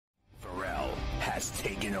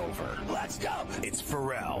taking over. Let's go. It's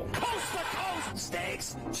Ferrall. Coast to coast.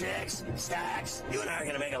 Steaks, chicks, stacks. You and I are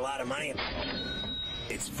going to make a lot of money.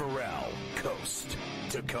 It's Ferrall, coast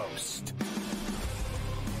to coast.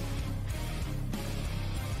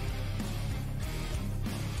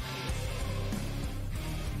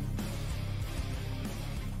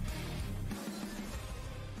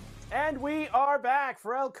 And we are back,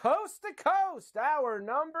 Ferrall, coast to coast, hour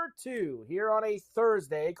number 2 here on a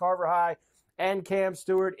Thursday. Carver High and Cam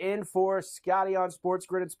Stewart in for Scotty on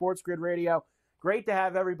SportsGrid and SportsGrid Radio. Great to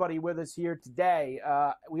have everybody with us here today.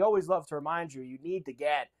 We always love to remind you, you need to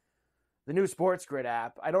get the new SportsGrid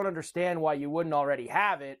app. I don't understand why you wouldn't already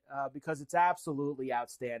have it because it's absolutely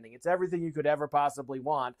outstanding. It's everything you could ever possibly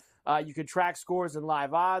want. You can track scores and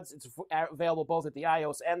live odds. It's available both at the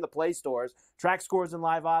iOS and the Play stores. Track scores and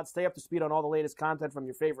live odds. Stay up to speed on all the latest content from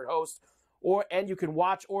your favorite hosts. And you can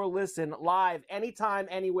watch or listen live anytime,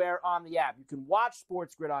 anywhere on the app. You can watch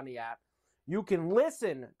SportsGrid on the app. You can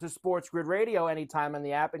listen to SportsGrid Radio anytime on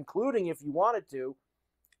the app, including, if you wanted to,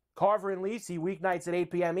 Carver and Lisi weeknights at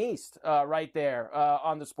 8 p.m. East right there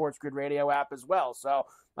on the SportsGrid Radio app as well. So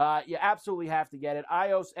you absolutely have to get it.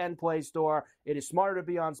 iOS and Play Store. It is smarter to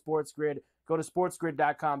be on SportsGrid. Go to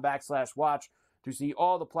sportsgrid.com/watch to see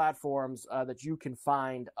all the platforms that you can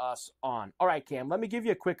find us on. All right, Cam, let me give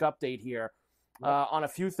you a quick update here on a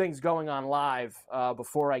few things going on live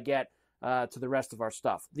before I get to the rest of our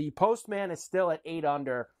stuff. The Postman is still at 8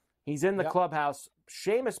 under. He's in the clubhouse.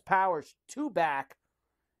 Seamus Powers 2 back.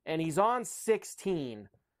 And he's on 16.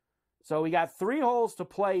 So we got 3 holes to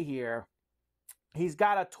play here. He's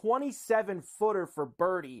got a 27-footer for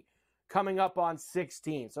birdie coming up on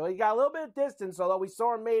 16. So he got a little bit of distance, although we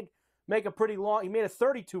saw him make a pretty long – he made a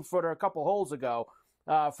 32-footer a couple holes ago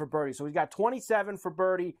for birdie. So he's got 27 for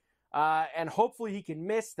birdie, and hopefully he can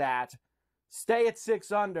miss that. Stay at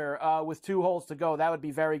 6 under with 2 holes to go. That would be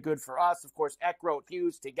very good for us. Of course, Eckroat,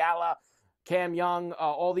 Hughes, Tigala, Cam Young,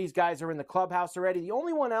 all these guys are in the clubhouse already. The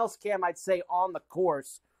only one else, Cam, I'd say on the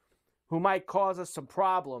course who might cause us some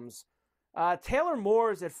problems, Taylor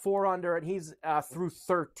Moore's at 4 under, and he's through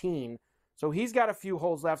 13. So he's got a few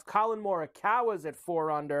holes left. Colin Morikawa's at 4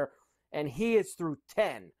 under, and he is through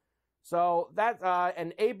 10. So that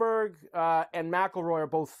and Aberg and McIlroy are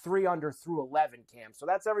both 3 under through 11, Cam. So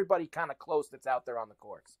that's everybody kind of close that's out there on the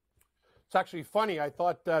course. It's actually funny. I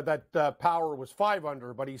thought that Power was 5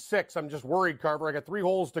 under, but he's 6. I'm just worried, Carver. I got 3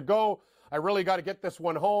 holes to go. I really got to get this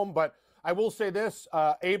one home. But I will say this.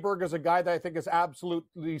 Aberg is a guy that I think is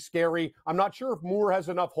absolutely scary. I'm not sure if Moore has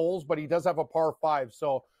enough holes, but he does have a par 5.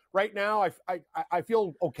 So right now I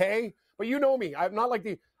feel okay. But you know me. I'm not like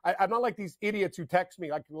these idiots who text me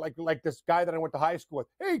like this guy that I went to high school with.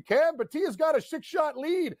 Hey, Cam, Batia's got a 6-shot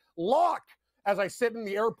lead. Lock. As I sit in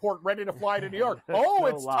the airport ready to fly to New York. Oh,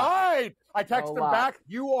 it's tied. I text him back,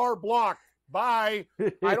 you are blocked. Bye.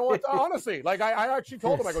 I don't want to, honestly, I actually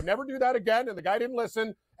told him, I go, never do that again. And the guy didn't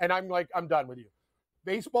listen. And I'm like, I'm done with you.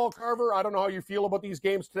 Baseball, Carver, I don't know how you feel about these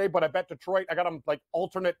games today, but I bet Detroit, I got them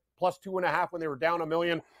alternate plus 2.5 when they were down $1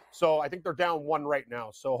 million. So I think they're down 1 right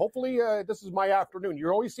now. So hopefully this is my afternoon.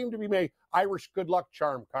 You always seem to be my Irish good luck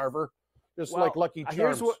charm, Carver. Just like Lucky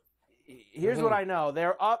Charms. Here's what I know.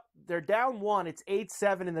 They're down 1. It's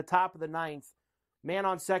 8-7 in the top of the 9th. Man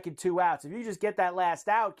on second, 2 outs. If you just get that last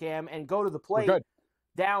out, Cam, and go to the plate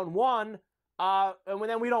down 1, and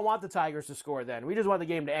then we don't want the Tigers to score then. We just want the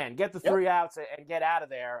game to end. Get the 3 outs and get out of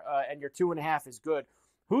there, and your 2.5 is good.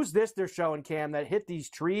 Who's this they're showing, Cam, that hit these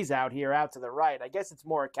trees out here out to the right? I guess it's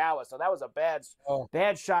Morikawa. So that was a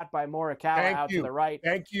bad shot by Morikawa to the right.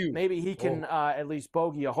 Thank you. Maybe he can at least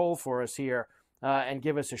bogey a hole for us here. And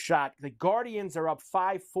give us a shot. The Guardians are up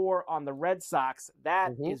 5-4 on the Red Sox.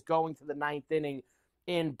 That is going to the 9th inning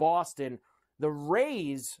in Boston. The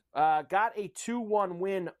Rays got a 2-1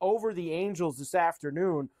 win over the Angels this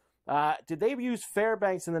afternoon. Did they use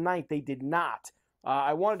Fairbanks in the 9th? They did not.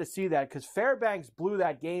 I wanted to see that because Fairbanks blew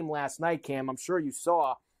that game last night, Cam. I'm sure you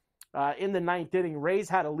saw. In the 9th inning, Rays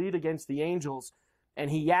had a lead against the Angels, and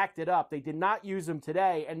he yacked it up. They did not use him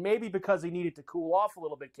today, and maybe because he needed to cool off a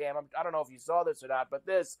little bit, Cam. I don't know if you saw this or not, but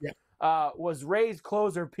this was Rays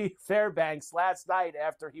closer Pete Fairbanks last night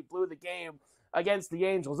after he blew the game against the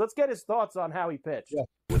Angels. Let's get his thoughts on how he pitched. Yeah.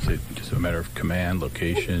 Was it just a matter of command,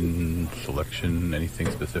 location, selection, anything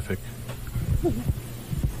specific?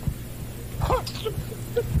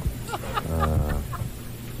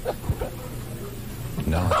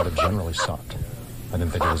 No, I thought it generally sucked. I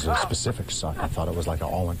didn't think it was a specific suck. I thought it was like an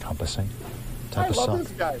all-encompassing type of suck. This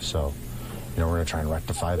guy. So, we're going to try and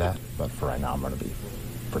rectify that. But for right now, I'm going to be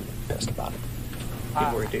pretty pissed about it.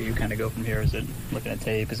 Where do you kind of go from here? Is it looking at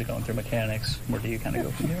tape? Is it going through mechanics? Where do you kind of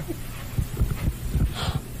go from here?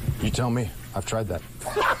 You tell me. I've tried that.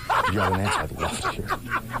 You got an answer I'd love to hear.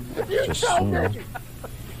 Just, you know,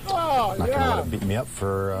 not going to let it beat me up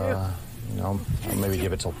for, you know, I'll maybe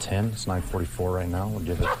give it till 10. It's 9:44 right now. We'll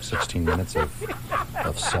give it 16 minutes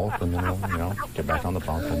of sulk, and then we'll, you know, get back on the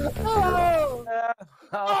bunk and figure it out.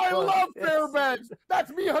 I love Fairbanks.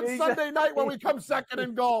 That's me on Sunday night when we come second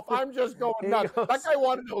in golf. I'm just going nuts. That guy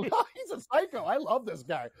wanted to. He's a psycho. I love this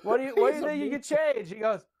guy. What do you think you could change? He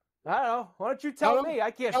goes, I don't know. Why don't you tell me?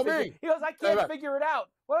 I can't figure. He goes, I can't figure it out.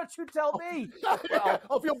 Why don't you tell me?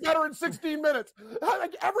 I'll feel better in 16 minutes.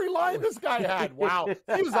 Like every line this guy had. Wow.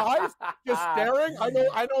 His eyes just staring. I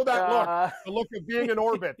know that look. The look of being in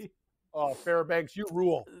orbit. Oh, Fairbanks, you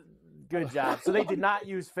rule. Good job. So they did not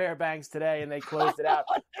use Fairbanks today, and they closed it out.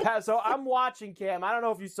 So I'm watching, Cam. I don't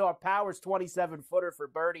know if you saw Power's 27-footer for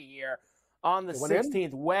birdie here on the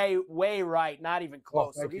 16th. Way right. Not even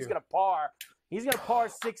close. So he's going to par. He's going to par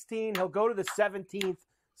 16. He'll go to the 17th,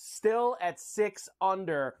 still at 6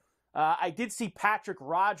 under. I did see Patrick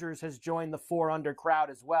Rogers has joined the 4 under crowd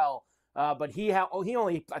as well. But he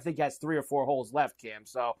only, I think, has 3 or 4 holes left, Cam.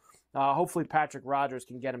 So hopefully Patrick Rogers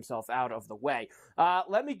can get himself out of the way.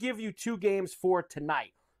 Let me give you 2 games for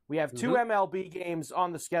tonight. We have 2 MLB games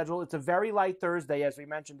on the schedule. It's a very light Thursday, as we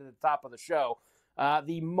mentioned at the top of the show.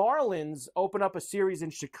 The Marlins open up a series in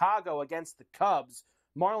Chicago against the Cubs.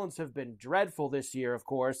 Marlins have been dreadful this year, of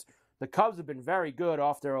course. The Cubs have been very good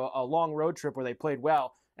after a long road trip where they played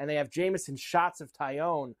well. And they have Jamison Shots of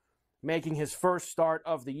Tyone making his first start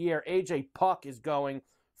of the year. A.J. Puck is going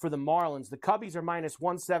for the Marlins. The Cubbies are minus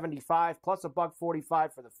 175, plus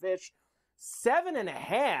 $1.45 for the Fish.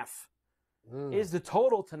 7.5 is the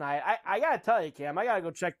total tonight. I got to tell you, Cam, I got to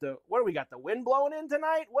go check what do we got, the wind blowing in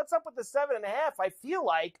tonight? What's up with the 7.5? I feel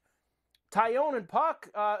like Tyone and Puck,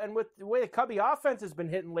 and with the way the Cubby offense has been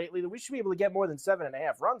hitting lately, that we should be able to get more than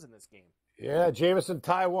 7.5 runs in this game. Yeah, Jamison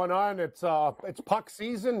tie one on. It's Puck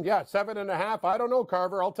season. Yeah, 7.5. I don't know,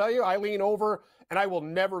 Carver. I'll tell you, I lean over, and I will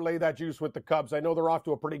never lay that juice with the Cubs. I know they're off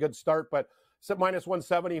to a pretty good start, but minus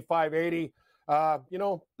 170, 580. You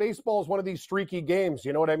know, baseball is one of these streaky games.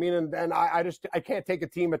 You know what I mean? And I can't take a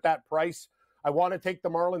team at that price. I want to take the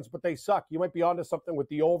Marlins, but they suck. You might be onto something with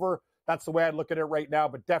the over. That's the way I look at it right now,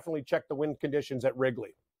 but definitely check the wind conditions at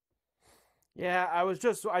Wrigley. Yeah,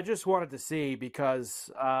 I just wanted to see because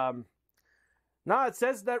it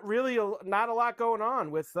says that really not a lot going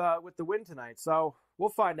on with the wind tonight. So we'll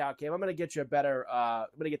find out, Cam. I'm going to get you I'm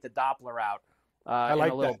going to get the Doppler out in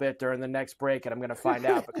a little bit during the next break, and I'm going to find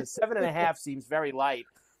out because 7.5 seems very light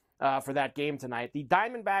for that game tonight. The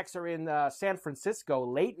Diamondbacks are in San Francisco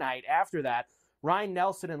late night. After that, Ryan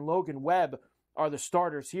Nelson and Logan Webb are the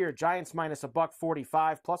starters here. Giants minus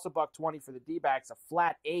 $1.45, plus $1.20 for the D-backs, a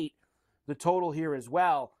flat 8. The total here as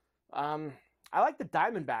well. I like the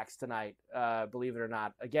Diamondbacks tonight, believe it or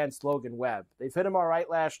not, against Logan Webb. They've hit him all right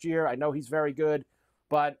last year. I know he's very good,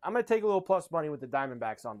 but I'm going to take a little plus money with the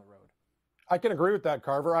Diamondbacks on the road. I can agree with that,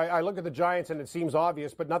 Carver. I look at the Giants, and it seems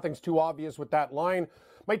obvious, but nothing's too obvious with that line.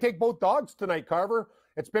 Might take both dogs tonight, Carver.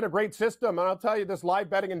 It's been a great system, and I'll tell you, this live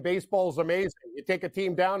betting in baseball is amazing. You take a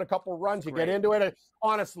team down a couple runs, you get into it.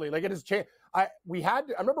 Honestly, like it has changed. I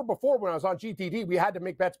remember before when I was on GTD, we had to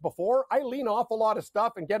make bets before. I lean off a lot of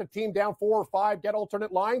stuff and get a team down 4 or 5, get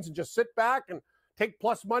alternate lines, and just sit back and take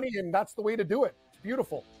plus money, and that's the way to do it. It's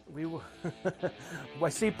beautiful. I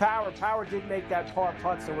see Power. Power did make that par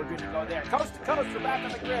putt, so we're good to go there. Coast to coast, we're back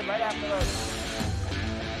on the grid right after those.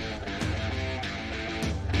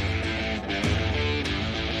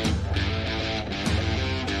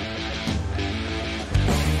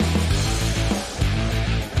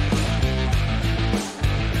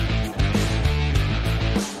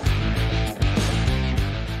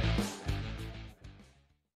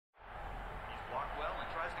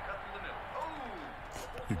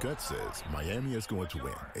 Your gut says Miami is going to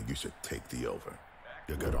win, and you should take the over.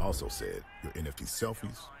 Your gut also said your NFT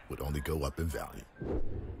selfies would only go up in value.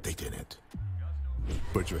 They didn't.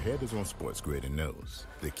 But your head is on SportsGrid and knows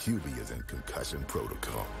the QB is in concussion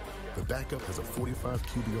protocol. The backup has a 45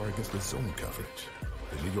 QBR against the zone coverage.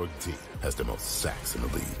 The New York D has the most sacks in the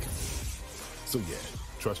league. So yeah,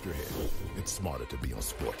 trust your head. It's smarter to be on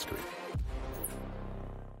SportsGrid.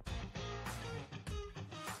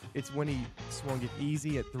 It's when he swung it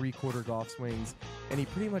easy at 3/4 golf swings, and he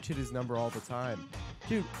pretty much hit his number all the time.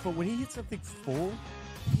 Dude, but when he hit something full,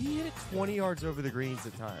 he hit it 20 yards over the greens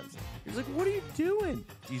at times. He was like, what are you doing?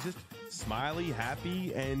 He's just smiley,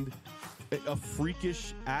 happy, and a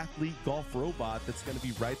freakish athlete golf robot that's going to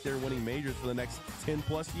be right there winning majors for the next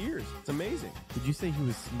 10-plus years. It's amazing. Did you say he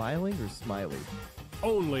was smiling or smiley?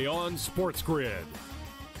 Only on SportsGrid.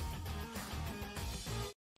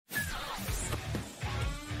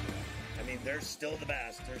 they're still the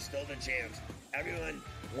best. They're still the champs. Everyone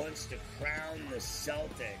wants to crown the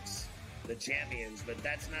Celtics the champions, but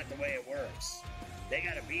that's not the way it works. They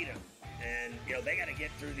got to beat them. And, they got to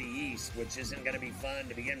get through the East, which isn't going to be fun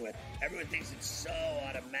to begin with. Everyone thinks it's so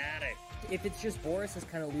automatic. If it's just Boris is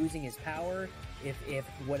kind of losing his power, if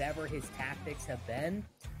whatever his tactics have been,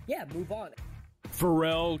 yeah, move on.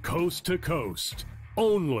 Ferrall Coast to Coast,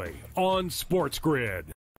 only on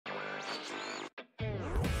SportsGrid.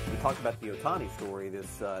 We talked about the Ohtani story.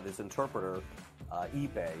 This interpreter,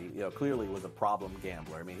 Ipe, clearly was a problem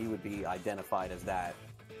gambler. I mean, he would be identified as that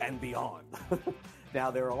and beyond. Now,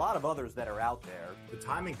 there are a lot of others that are out there. The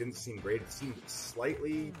timing didn't seem great. It seemed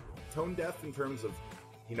slightly tone deaf in terms of,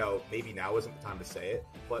 maybe now isn't the time to say it.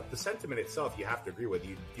 But the sentiment itself, you have to agree with.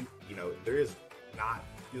 There's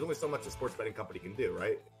only so much a sports betting company can do,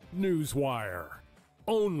 right? Newswire,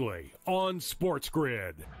 only on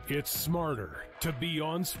SportsGrid. It's smarter to be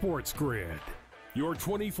on SportsGrid. Your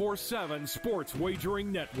 24/7 sports wagering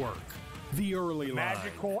network. The early line.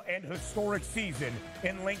 Magical and historic season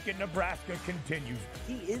in Lincoln, Nebraska continues.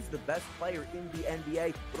 He is the best player in the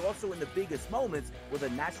NBA, but also in the biggest moments where the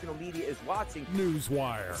national media is watching.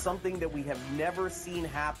 Newswire. Something that we have never seen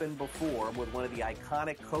happen before with one of the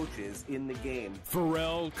iconic coaches in the game.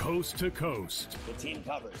 Ferrall Coast to Coast. The team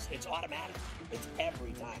covers. It's automatic. It's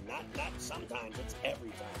every time. Not sometimes. It's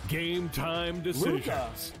every time. Game time decisions. Luka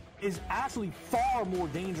is actually far more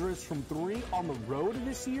dangerous from three on the road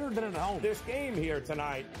this year than at home. This game here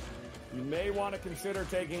tonight, you may want to consider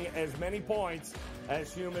taking as many points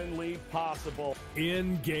as humanly possible.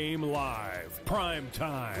 In-game live, prime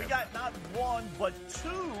time. We got not one, but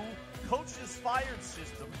two coaches fired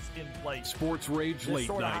systems in place. Sports Rage Late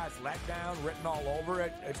Night. Night. This sort of has letdown written all over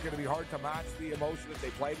it. It's going to be hard to match the emotion that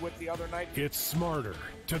they played with the other night. It's smarter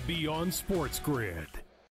to be on SportsGrid.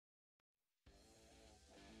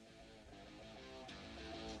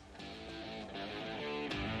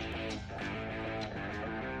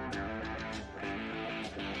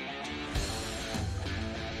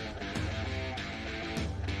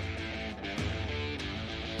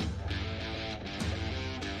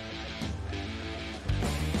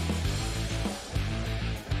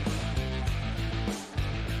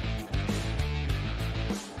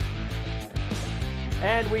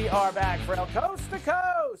 And we are back for Coast to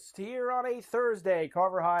Coast here on a Thursday.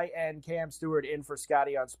 Carver High and Cam Stewart in for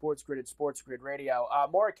Scotty on SportsGrid at SportsGrid Radio.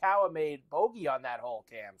 Morikawa made bogey on that hole,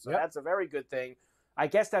 Cam, so that's a very good thing. I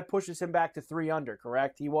guess that pushes him back to 3 under,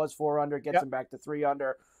 correct? He was 4 under, gets him back to 3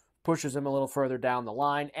 under, pushes him a little further down the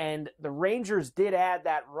line. And the Rangers did add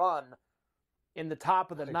that run in the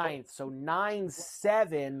top of the ninth, so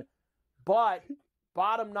 9-7, but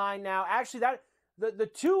bottom 9 now. Actually, The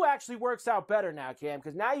 2 actually works out better now, Cam,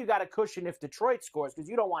 because now you got a cushion if Detroit scores, because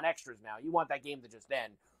you don't want extras now. You want that game to just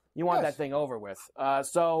end. You want that thing over with.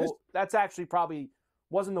 So that's actually probably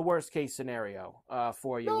wasn't the worst case scenario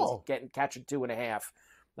for you. No. Catching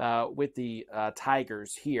 2.5 with the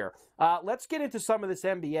Tigers here. Let's get into some of this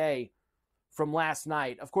NBA from last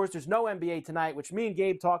night. Of course, there's no NBA tonight, which me and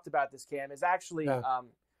Gabe talked about this, Cam, is actually,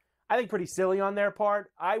 I think, pretty silly on their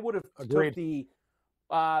part. I would have took the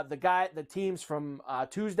teams from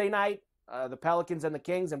Tuesday night, the Pelicans and the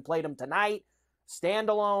Kings, and played them tonight,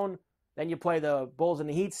 standalone. Then you play the Bulls and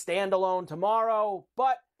the Heat standalone tomorrow.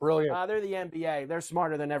 But they're the NBA. They're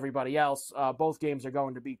smarter than everybody else. Both games are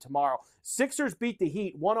going to be tomorrow. Sixers beat the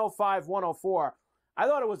Heat 105-104. I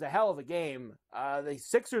thought it was a hell of a game. The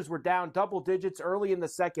Sixers were down double digits early in the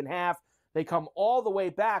second half. They come all the way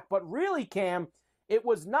back. But really, Cam, it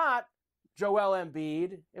was not Joel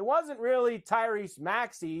Embiid. It wasn't really Tyrese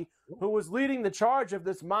Maxey who was leading the charge of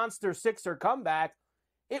this monster Sixer comeback.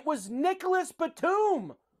 It was Nicholas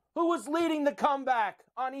Batum who was leading the comeback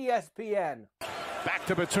on ESPN. Back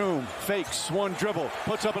to Batum, fakes one dribble,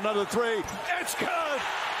 puts up another 3. It's good!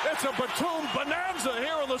 It's a Batum bonanza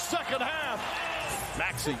here in the second half.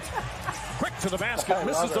 Maxey, quick to the basket,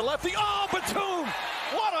 misses the lefty. Oh, Batum!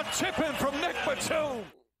 What a tip in from Nick Batum!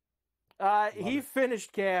 He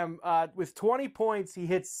finished, Cam, with 20 points. He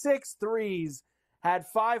hit 6 threes, had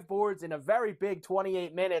 5 boards in a very big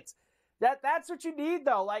 28 minutes. That's what you need,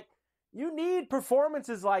 though. Like, you need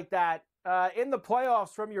performances like that in the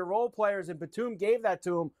playoffs from your role players, and Batum gave that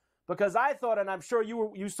to him because I thought, and I'm sure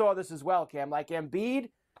you saw this as well, Cam, like Embiid,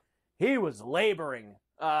 he was laboring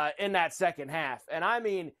in that second half. And, I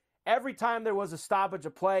mean, every time there was a stoppage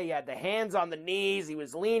of play, he had the hands on the knees, he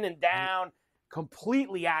was leaning down,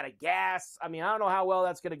 completely out of gas. I mean, I don't know how well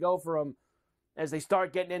that's going to go for him as they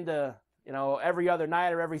start getting into, every other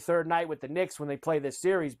night or every third night with the Knicks when they play this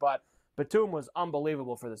series. But Batum was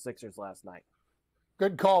unbelievable for the Sixers last night.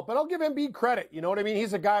 Good call, but I'll give Embiid credit. You know what I mean?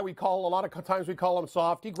 He's a guy a lot of times we call him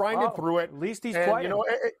soft. He grinded through it. At least he's and, playing. You know,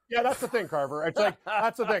 yeah, that's the thing, Carver. It's like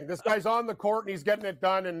that's the thing. This guy's on the court and he's getting it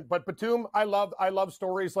done. But Batum, I love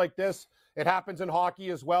stories like this. It happens in hockey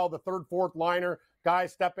as well. The third, fourth liner,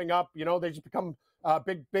 guys stepping up. You know, they just become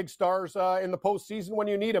big stars in the postseason when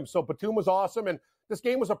you need them. So Batum was awesome, and this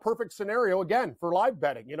game was a perfect scenario again for live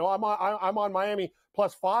betting. You know, I'm on Miami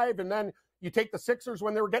 +5, and then you take the Sixers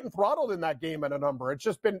when they were getting throttled in that game at a number. It's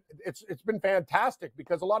just been it's been fantastic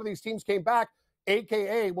because a lot of these teams came back.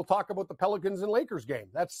 AKA, we'll talk about the Pelicans and Lakers game.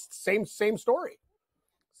 That's same story.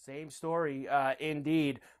 Same story,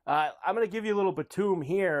 indeed. I'm going to give you a little Batum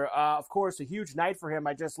here. Of course, a huge night for him.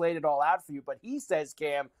 I just laid it all out for you. But he says,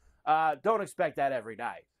 Cam, don't expect that every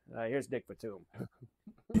night. Here's Nick Batum.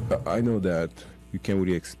 I know that you can't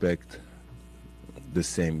really expect the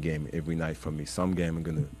same game every night from me. Some game I'm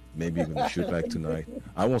going to maybe even shoot back tonight.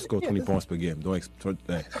 I won't score 20 points per game. Don't expect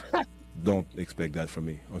that from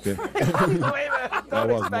me, okay? That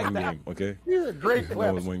was one game, okay? Great clip.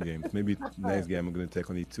 That was one game. Maybe next game I'm going to take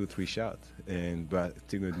only 2-3 shots, but I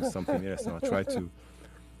think I'm going to do something else. And I'll try to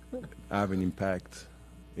have an impact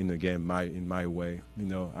in the game in my way. You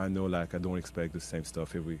know, I know I don't expect the same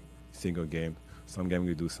stuff every single game. Some game I'm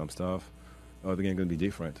going to do some stuff. Other game going to be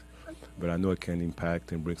different. But I know I can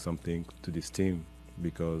impact and bring something to this team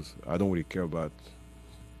because I don't really care about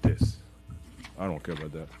this. I don't care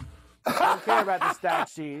about that. I don't care about the stat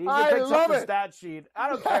sheet. He I picks up love the it. stat sheet. I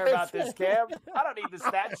don't care about this, Cam. I don't need the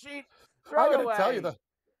stat sheet. Throw I it got away. to tell you, the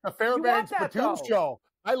Fairbanks Batum show.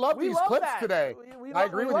 I love these clips that. today. I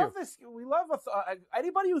agree with you. We love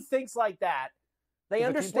anybody who thinks like that. They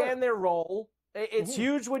understand their role. It's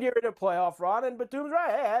huge when you're in a playoff run, and Batum's right.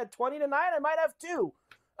 Hey, I had 20 tonight. I might have 2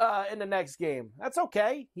 in the next game. That's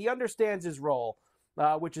okay. He understands his role,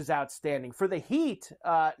 which is outstanding. For the Heat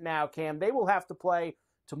now, Cam, they will have to play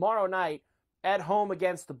tomorrow night at home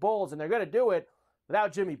against the Bulls, and they're going to do it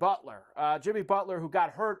without Jimmy Butler. Jimmy Butler, who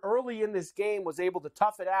got hurt early in this game, was able to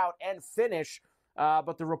tough it out and finish.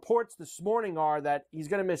 But the reports this morning are that he's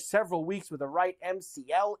going to miss several weeks with a right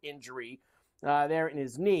MCL injury there in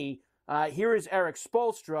his knee. Here is Eric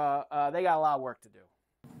Spoelstra. They got a lot of work to do.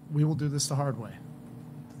 We will do this the hard way.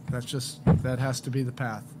 That has to be the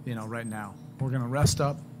path, right now. We're going to rest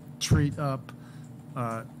up, treat up,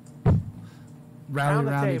 rally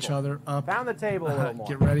around each other, up. Pound the table a little more.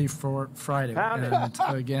 Get ready for Friday. Pound and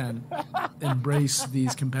again, embrace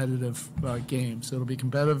these competitive games. It'll be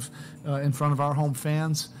competitive in front of our home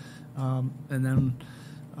fans. And then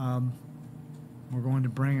we're going to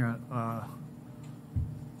bring a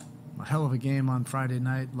hell of a game on Friday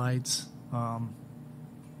night, lights,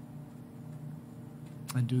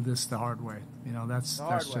 and do this the hard way. That's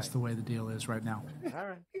just the way the deal is right now. All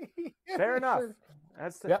right. Fair enough.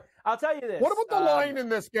 I'll tell you this. What about the line in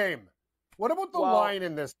this game? What about the line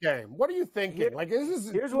in this game? What are you thinking?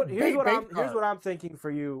 Here's what I'm thinking for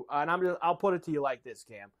you, and I'll put it to you like this,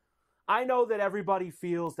 Cam. I know that everybody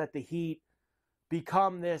feels that the Heat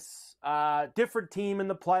become this different team in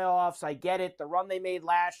the playoffs. I get it. The run they made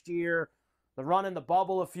last year, the run in the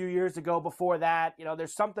bubble a few years ago before that.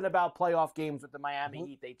 There's something about playoff games with the Miami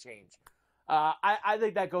Heat they change. I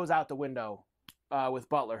think that goes out the window with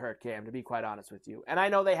Butler hurt, Cam, to be quite honest with you. And I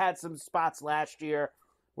know they had some spots last year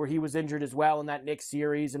where he was injured as well in that Knicks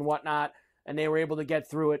series and whatnot, and they were able to get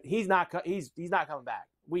through it. He's not coming back.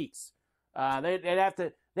 Weeks.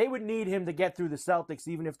 They would need him to get through the Celtics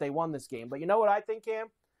even if they won this game. But you know what I think, Cam?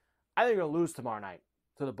 I think they're going to lose tomorrow night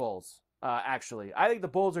to the Bulls, actually. I think the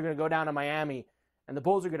Bulls are going to go down to Miami, and the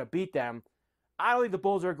Bulls are going to beat them. I don't think the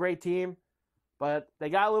Bulls are a great team, but they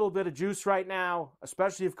got a little bit of juice right now,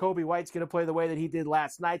 especially if Kobe White's going to play the way that he did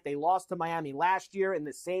last night. They lost to Miami last year in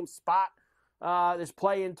the same spot, this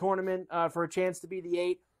play-in tournament for a chance to be the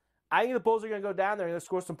 8. I think the Bulls are going to go down there and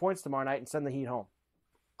score some points tomorrow night and send the Heat home.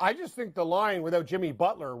 I just think the line without Jimmy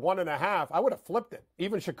Butler, 1.5, I would have flipped it.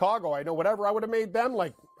 Even Chicago, I know whatever, I would have made them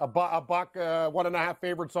like a buck, 1.5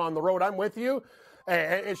 favorites on the road. I'm with you.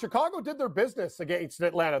 And Chicago did their business against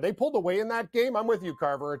Atlanta. They pulled away in that game. I'm with you,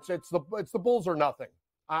 Carver. It's the Bulls or nothing.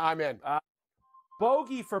 I'm in.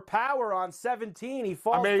 Bogey for Power on 17. He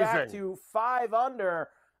falls back to 5 under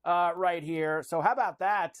right here. So how about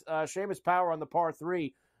that? Seamus Power on the par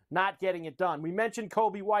 3, not getting it done. We mentioned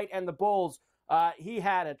Kobe White and the Bulls. He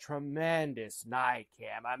had a tremendous night,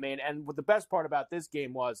 Cam. And what the best part about this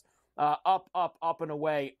game was up and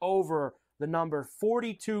away over the number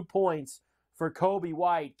 42 points for Kobe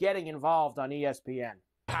White, getting involved on ESPN.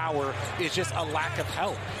 Power is just a lack of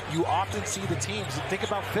help. You often see the teams, think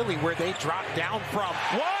about Philly, where they drop down from.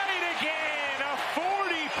 White again, a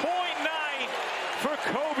 40-point night for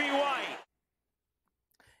Kobe White.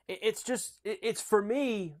 it's for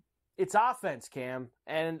me, it's offense, Cam.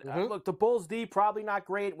 And look, the Bulls D probably not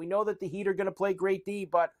great. We know that the Heat are going to play great D,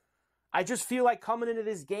 but I just feel like coming into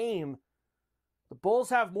this game, the Bulls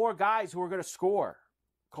have more guys who are going to score.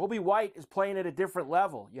 Kobe White is playing at a different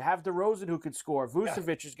level. You have DeRozan who could score.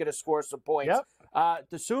 Vucevic is going to score some points.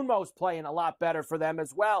 DeSumo's playing a lot better for them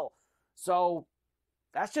as well. So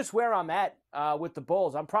that's just where I'm at with the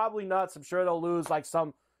Bulls. I'm probably nuts. I'm sure they'll lose like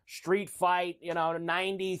some street fight,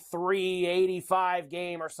 93-85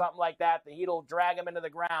 game or something like that. The Heat will drag them into the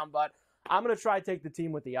ground, but I'm going to try to take the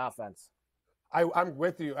team with the offense. I'm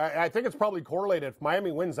with you. I think it's probably correlated. If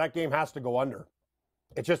Miami wins, that game has to go under.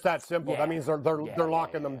 It's just that simple. That means they're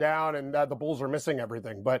locking them down, and the Bulls are missing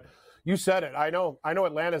everything. But you said it. I know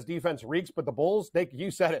Atlanta's defense reeks, but the Bulls,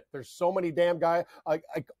 you said it. There's so many damn guys, like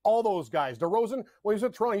all those guys. DeRozan, when he's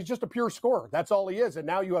with Toronto, he's just a pure scorer. That's all he is. And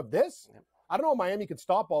now you have this. I don't know if Miami could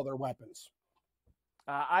stop all their weapons.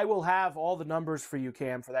 I will have all the numbers for you,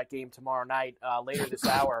 Cam, for that game tomorrow night, later this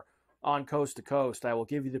hour on Coast to Coast. I will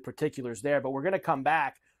give you the particulars there, but we're going to come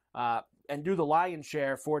back and do the lion's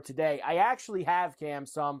share for today. I actually have, Cam,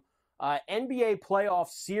 some NBA playoff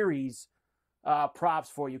series props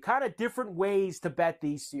for you. Kind of different ways to bet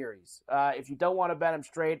these series. If you don't want to bet them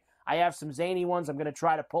straight, I have some zany ones. I'm going to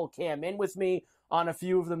try to pull Cam in with me on a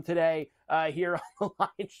few of them today here on the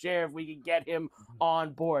lion's share if we can get him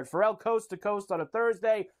on board. Ferrall Coast to Coast on a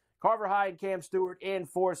Thursday. Carver High and Cam Stewart in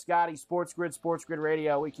for Scotty. SportsGrid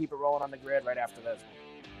Radio. We keep it rolling on the grid right after this.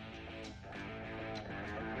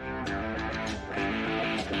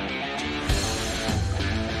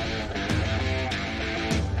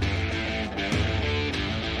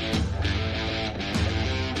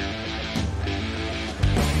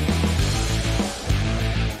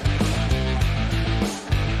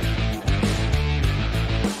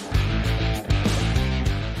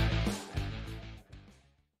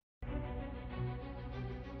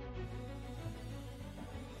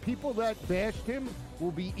 People that bashed him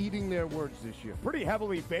will be eating their words this year. Pretty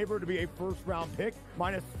heavily favored to be a first-round pick,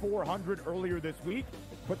 minus 400 earlier this week.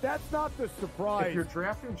 But that's not the surprise. If you're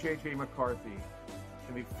drafting J.J. McCarthy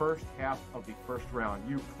in the first half of the first round,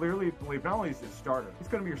 you clearly believe not only is he a starter, he's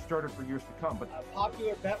going to be your starter for years to come. But a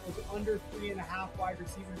popular bet was under 3.5 wide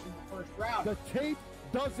receivers in the first round. The tape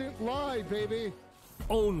doesn't lie, baby.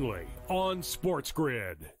 Only on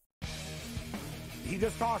SportsGrid. He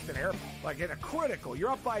just tossed an air ball, like in a critical.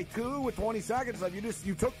 You're up by 2 with 20 seconds left. He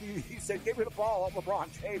said, give me the ball, LeBron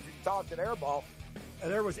James, and tossed an air ball. And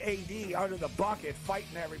there was AD under the bucket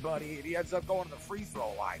fighting everybody, and he ends up going to the free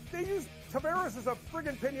throw line. They use Tavares as a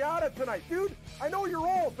friggin' pinata tonight. Dude, I know you're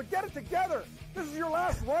old, but get it together. This is your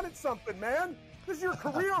last run at something, man. This is your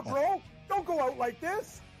career, bro. Don't go out like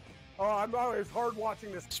this. Oh, it's hard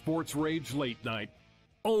watching this. Sports Rage Late Night,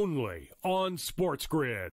 only on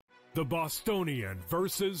SportsGrid. The Bostonian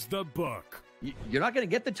versus the Book. You're not going to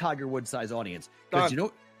get the Tiger Woods size audience. Because do you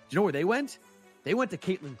know where they went? They went to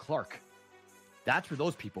Caitlin Clark. That's where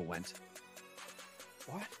those people went.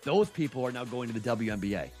 What? Those people are now going to the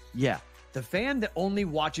WNBA. Yeah. The fan that only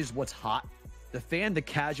watches what's hot, the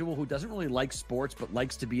casual who doesn't really like sports but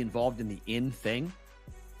likes to be involved in the in thing,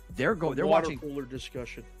 they're watching cooler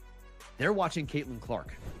discussion. They're watching Caitlin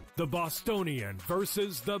Clark. The Bostonian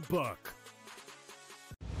versus the Book.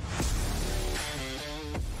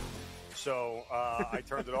 So I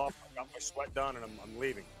turned it off. I got my sweat done, and I'm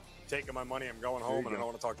leaving. I'm taking my money. I'm going home, and I don't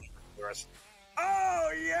want to talk to you the rest.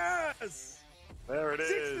 Oh, yes! There it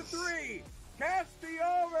is. 6-3. Cast the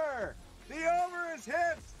over. The over is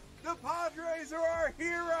hit. The Padres are our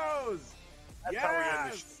heroes. That's how we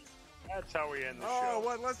end the show. That's how we end the show.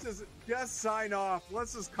 Oh, let's just sign off.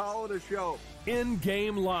 Let's just call it a show.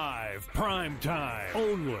 In-game live, prime time,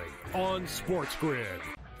 only on SportsGrid.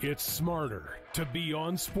 It's smarter to be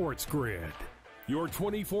on SportsGrid, your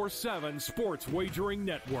 24/7 sports wagering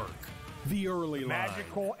network. The early line.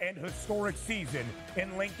 Magical and historic season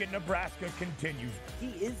in Lincoln, Nebraska continues. He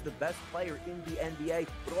is the best player in the NBA,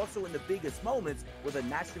 but also in the biggest moments where the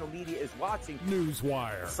national media is watching.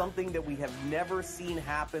 Newswire. Something that we have never seen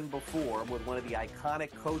happen before with one of the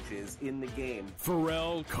iconic coaches in the game.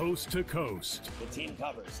 Ferrall Coast to Coast. The team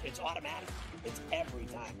covers. It's automatic. It's every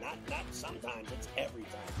time. Not sometimes. It's every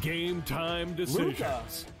time. Game time decisions. Luka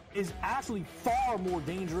is actually far more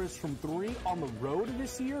dangerous from 3 on the road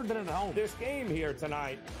this year than at home. This game here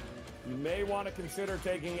tonight, you may want to consider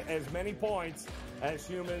taking as many points as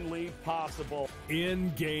humanly possible.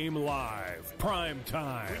 In-game live, prime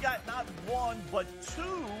time. We got not one, but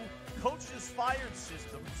 2 coaches fired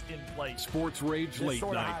systems in place. Sports Rage This Late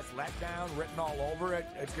sort of Night. has letdown written all over it.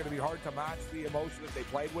 It's going to be hard to match the emotion that they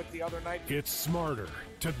played with the other night. It's smarter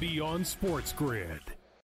to be on SportsGrid.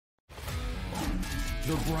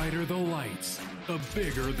 The brighter the lights, the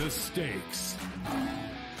bigger the stakes.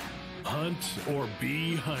 Hunt or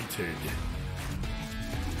be hunted.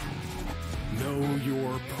 Know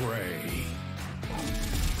your prey.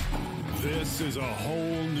 This is a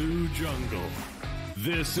whole new jungle.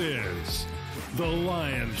 This is The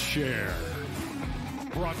Lion's Share.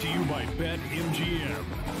 Brought to you by BetMGM.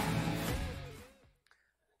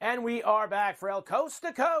 And we are back for El Coast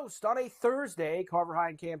to Coast on a Thursday. Carver High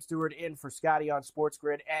and Cam Stewart in for Scotty on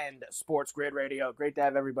SportsGrid and SportsGrid Radio. Great to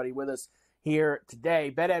have everybody with us here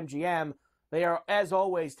today. BetMGM, they are, as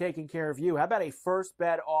always, taking care of you. How about a first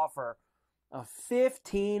bet offer of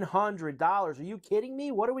 $1,500? Are you kidding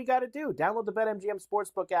me? What do we got to do? Download the BetMGM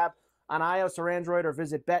Sportsbook app on iOS or Android, or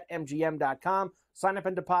visit BetMGM.com. Sign up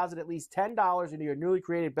and deposit at least $10 into your newly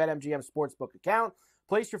created BetMGM Sportsbook account.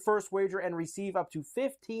 Place your first wager and receive up to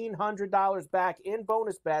 $1,500 back in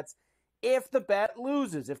bonus bets if the bet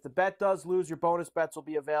loses. If the bet does lose, your bonus bets will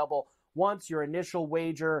be available once your initial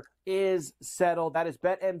wager is settled. That is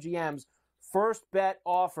BetMGM's first bet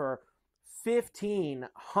offer,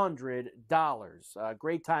 $1,500.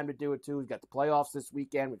 Great time to do it, too. We've got the playoffs this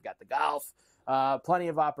weekend. We've got the golf. Plenty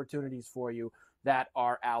of opportunities for you that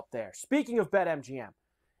are out there. Speaking of BetMGM,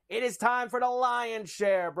 it is time for the Lion's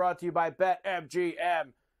Share, brought to you by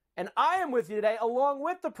BetMGM. And I am with you today, along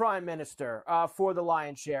with the Prime Minister, for the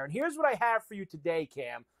Lion's Share. And here's what I have for you today,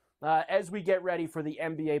 Cam, as we get ready for the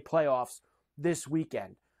NBA playoffs this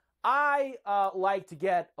weekend. I like to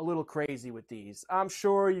get a little crazy with these. I'm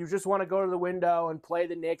sure you just want to go to the window and play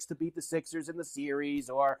the Knicks to beat the Sixers in the series,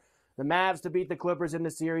 or the Mavs to beat the Clippers in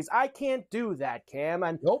the series. I can't do that, Cam.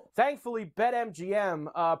 And thankfully,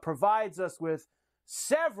 BetMGM provides us with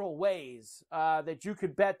several ways that you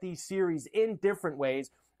could bet these series in different ways.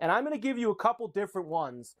 And I'm going to give you a couple different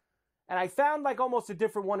ones. And I found like almost a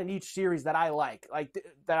different one in each series that I like. I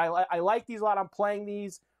like these a lot. I'm playing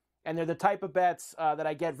these, and they're the type of bets that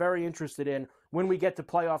I get very interested in when we get to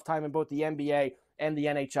playoff time in both the NBA and the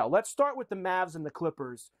NHL. Let's start with the Mavs and the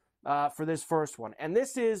Clippers for this first one. And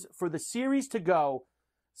this is for the series to go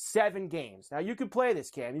 7 games. Now, you can play this,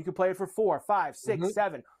 Cam. You can play it for 4, 5, 6,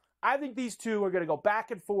 7. I think these two are going to go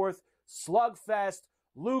back and forth, slugfest.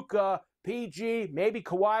 Luka, PG, maybe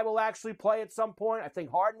Kawhi will actually play at some point. I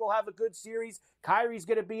think Harden will have a good series. Kyrie's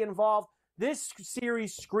going to be involved. This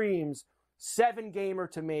series screams 7-gamer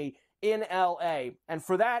to me in LA. And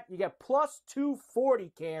for that, you get plus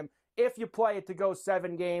 240, Cam, if you play it to go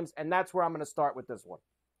 7 games. And that's where I'm going to start with this one.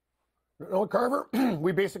 No, Carver,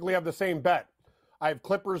 we basically have the same bet. I have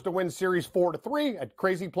Clippers to win series 4-3 at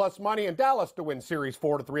crazy plus money, and Dallas to win series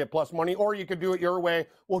 4-3 at plus money. Or you could do it your way.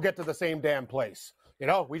 We'll get to the same damn place. You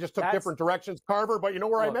know, we just took different directions, Carver. But you know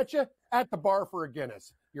where I met you? At the bar for a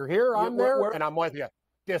Guinness. You're here, I'm there, and I'm with you.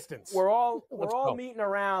 Distance. We're all meeting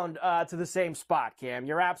around to the same spot, Cam.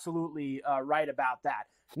 You're absolutely right about that.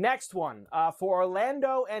 Next one for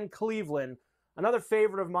Orlando and Cleveland. Another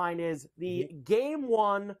favorite of mine is the Game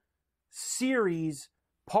 1 series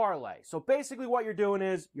parlay. So basically what you're doing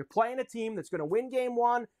is you're playing a team that's going to win Game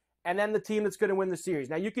 1 and then the team that's going to win the series.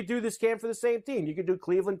 Now, you could do this, Cam, for the same team. You could do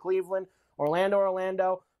Cleveland,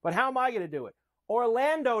 Orlando. But how am I going to do it?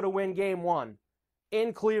 Orlando to win Game 1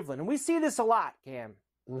 in Cleveland. And we see this a lot, Cam.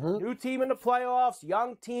 New team in the playoffs,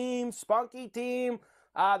 young team, spunky team.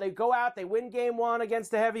 They go out, they win Game 1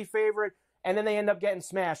 against a heavy favorite, and then they end up getting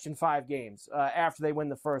smashed in 5 games after they win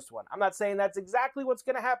the first one. I'm not saying that's exactly what's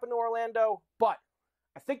going to happen to Orlando, but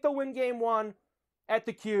I think they'll win Game 1 at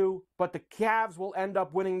the Q, but the Cavs will end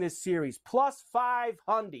up winning this series. Plus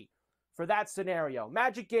 500 for that scenario.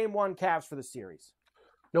 Magic Game 1, Cavs for the series.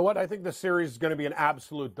 You know what? I think the series is going to be an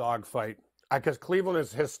absolute dogfight because Cleveland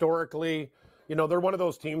is historically, you know, they're one of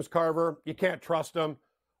those teams, Carver. You can't trust them.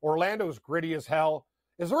 Orlando's gritty as hell.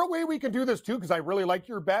 Is there a way we can do this too? Because I really like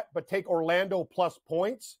your bet, but take Orlando plus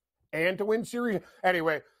points and to win series.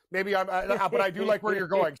 Anyway, maybe but I do like where you're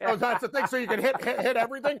going. So that's the thing. So you can hit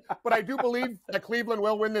everything. But I do believe that Cleveland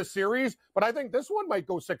will win this series. But I think this one might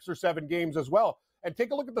go 6 or 7 games as well. And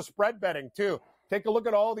take a look at the spread betting too. Take a look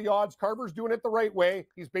at all the odds. Carver's doing it the right way.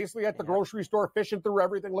 He's basically at the grocery store, fishing through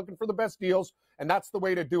everything, looking for the best deals. And that's the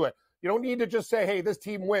way to do it. You don't need to just say, hey, this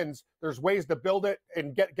team wins. There's ways to build it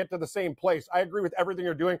and get to the same place. I agree with everything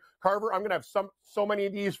you're doing. Carver, I'm going to have so many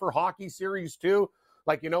of these for hockey series too.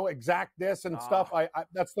 Like, you know, exact this and stuff. I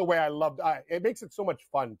that's the way I loved it. It makes it so much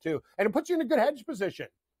fun too. And it puts you in a good hedge position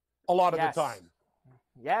a lot of the time.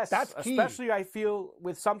 Yes, that's key. Especially I feel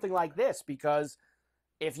with something like this, because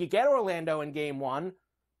if you get Orlando in Game 1,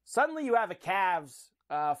 suddenly you have a Cavs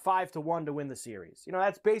 5-1 to win the series. You know,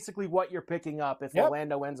 that's basically what you're picking up if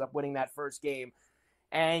Orlando ends up winning that first game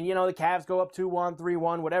and, you know, the Cavs go up 2-1,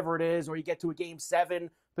 3-1, whatever it is, or you get to a game 7,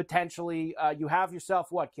 potentially, you have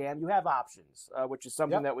yourself what, Cam? You have options, which is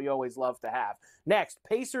something that we always love to have. Next,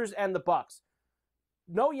 Pacers and the Bucks.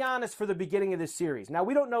 No Giannis for the beginning of this series. Now,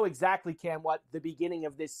 we don't know exactly, Cam, what the beginning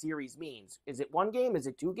of this series means. Is it 1 game? Is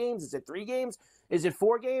it 2 games? Is it 3 games? Is it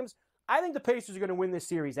 4 games? I think the Pacers are going to win this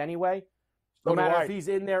series anyway, no matter if he's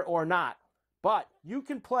in there or not. But you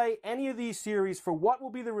can play any of these series for what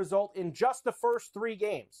will be the result in just the first 3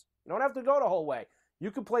 games. You don't have to go the whole way.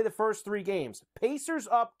 You can play the first 3 games. Pacers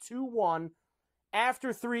up 2-1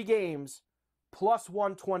 after 3 games, plus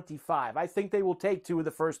 125. I think they will take 2 of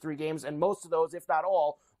the first 3 games, and most of those, if not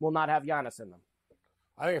all, will not have Giannis in them.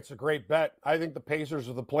 I think it's a great bet. I think the Pacers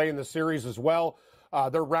are the play in the series as well.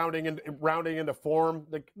 They're rounding into form.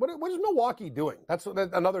 Like, what is Milwaukee doing? That's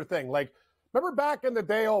another thing. Like, remember back in the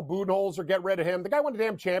day, Budenholzer, get rid of him. The guy won the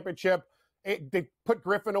damn championship. They put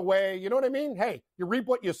Griffin away. You know what I mean? Hey, you reap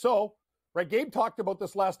what you sow. Right? Gabe talked about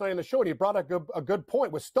this last night on the show, and he brought a good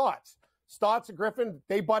point with Stotts. Stotts and Griffin,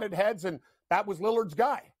 they butted heads, and that was Lillard's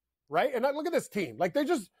guy, right? And look at this team. Like, they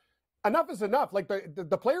just – enough is enough. Like,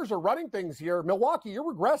 the players are running things here. Milwaukee,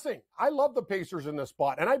 you're regressing. I love the Pacers in this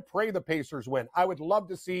spot, and I pray the Pacers win. I would love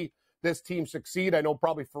to see this team succeed. I know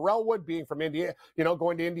probably Ferrall would, being from Indiana,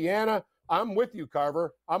 going to Indiana. I'm with you,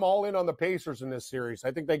 Carver. I'm all in on the Pacers in this series.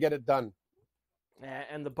 I think they get it done.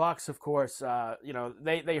 And the Bucks, of course,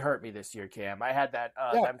 they hurt me this year, Cam. I had that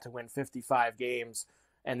them to win 55 games,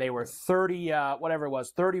 and they were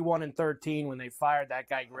 31-13 when they fired that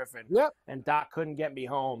guy Griffin. Yep. And Doc couldn't get me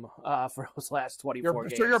home for those last 24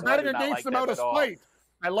 games. So you're betting against them out of spite.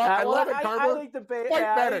 I love it, Carver. I think the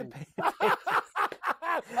betting. I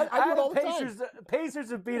do it all the time.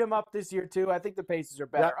 Pacers have beat them up this year too. I think the Pacers are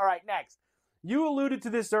better. Yep. All right, next. You alluded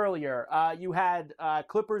to this earlier. You had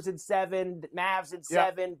Clippers in 7, Mavs in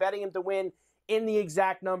 7, betting them to win in the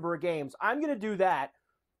exact number of games. I'm going to do that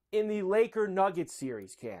in the Laker-Nuggets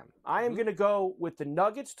series, Cam. I am going to go with the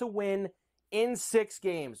Nuggets to win in 6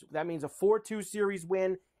 games. That means a 4-2 series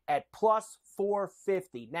win at plus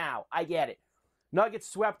 450. Now, I get it. Nuggets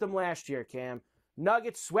swept them last year, Cam.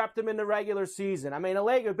 Nuggets swept them in the regular season. I mean,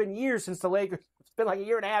 it's been years since the Lakers. It's been like a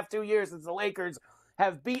year and a half, 2 years since the Lakers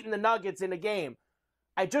have beaten the Nuggets in a game.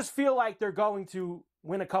 I just feel like they're going to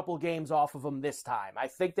win a couple games off of them this time. I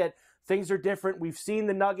think that things are different. We've seen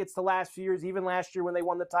the Nuggets the last few years, even last year when they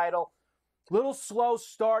won the title. Little slow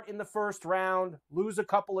start in the first round, lose a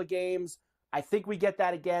couple of games. I think we get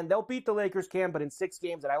that again. They'll beat the Lakers, Cam, but in 6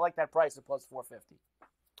 games, and I like that price at plus 450.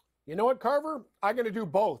 You know what, Carver? I'm going to do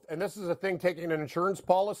both. And this is a thing, taking an insurance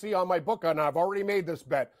policy on my book, and I've already made this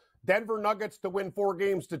bet. Denver Nuggets to win 4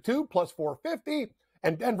 games to 2, plus 450,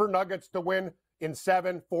 and Denver Nuggets to win in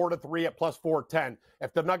 7, 4-3 at plus 410.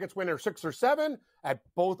 If the Nuggets win or 6 or 7 at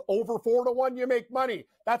both over 4-1, you make money.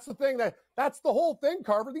 That's the thing. That's the whole thing,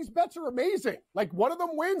 Carver. These bets are amazing. Like, one of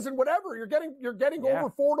them wins and whatever, you're getting over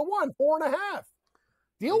 4-1, 4.5.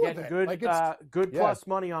 Deal with it. Good plus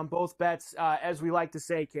money on both bets. As we like to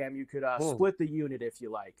say, Cam, you could split the unit if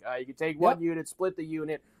you like. You could take one unit, split the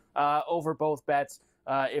unit over both bets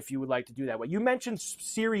if you would like to do that. Well, you mentioned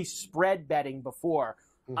series spread betting before.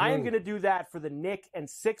 I am going to do that for the Knicks and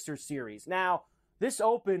Sixers series. Now, this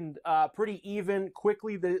opened pretty even.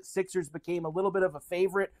 Quickly, the Sixers became a little bit of a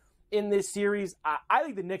favorite in this series. I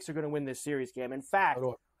think the Knicks are going to win this series, Cam. In fact,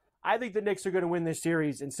 I think the Knicks are going to win this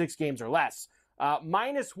series in 6 games or less.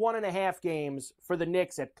 Minus 1.5 games for the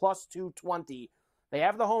Knicks at plus 220. They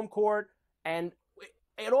have the home court, and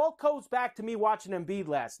it all goes back to me watching Embiid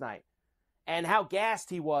last night and how gassed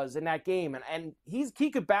he was in that game. And he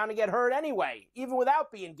could bound to get hurt anyway, even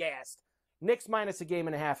without being gassed. Knicks minus 1.5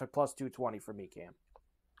 games at plus 220 for me, Cam.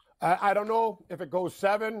 I don't know if it goes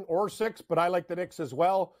 7 or 6, but I like the Knicks as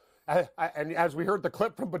well. And as we heard the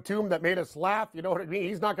clip from Batum that made us laugh, you know what I mean?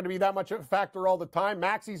 He's not going to be that much of a factor all the time.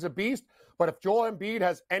 Maxi's a beast. But if Joel Embiid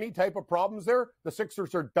has any type of problems there, the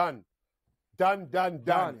Sixers are done. Done.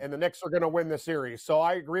 And the Knicks are going to win the series. So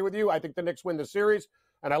I agree with you. I think the Knicks win the series,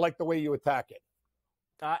 and I like the way you attack it.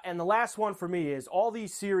 And the last one for me is all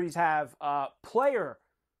these series have player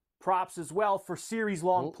props as well for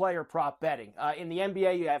series-long player prop betting. In the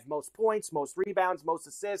NBA, you have most points, most rebounds, most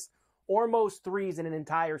assists, or most threes in an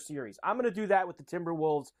entire series. I'm going to do that with the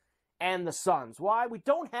Timberwolves and the Suns. Why? We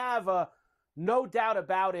don't have a, no doubt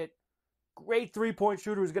about it, great three-point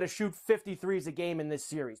shooter who's going to shoot 50 threes a game in this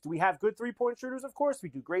series. Do we have good three-point shooters? Of course we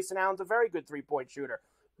do. Grayson Allen's a very good three-point shooter.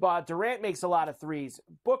 But Durant makes a lot of threes.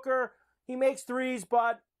 Booker, he makes threes,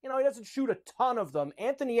 but he doesn't shoot a ton of them.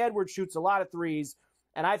 Anthony Edwards shoots a lot of threes,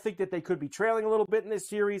 and I think that they could be trailing a little bit in this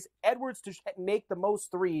series. Edwards to make the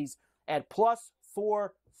most threes at plus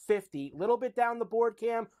 450. 50. Little bit down the board,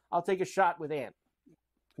 Cam. I'll take a shot with Ant.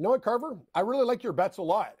 You know what, Carver? I really like your bets a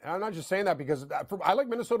lot. And I'm not just saying that because I like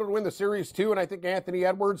Minnesota to win the series too, and I think Anthony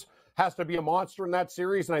Edwards has to be a monster in that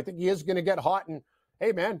series, and I think he is going to get hot. And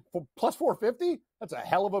hey, man, plus 450, that's a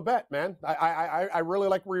hell of a bet, man. I really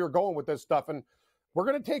like where you're going with this stuff, and we're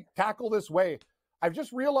going to tackle this way. I've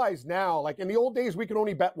just realized now, like in the old days, we could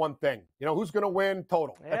only bet one thing. You know, who's going to win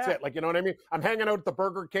total. Yeah. That's it. Like, you know what I mean? I'm hanging out at the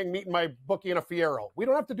Burger King, meeting my bookie in a Fiero. We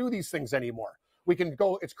don't have to do these things anymore. We can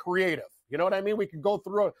go, it's creative. You know what I mean? We can go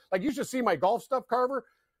through it. Like, you should see my golf stuff, Carver.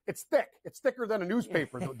 It's thick. It's thicker than a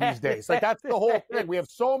newspaper these days. Like, that's the whole thing. We have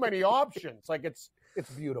so many options. Like, it's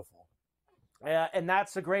beautiful. And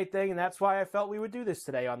that's a great thing, and that's why I felt we would do this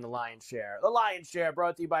today on the Lion's Share. The Lion's Share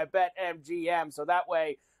brought to you by BetMGM. So that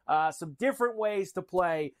way, some different ways to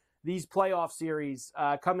play these playoff series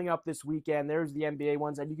coming up this weekend. There's the NBA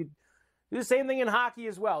ones, and you could do the same thing in hockey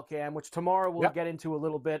as well, Cam, which tomorrow we'll get into a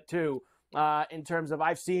little bit too. In terms of,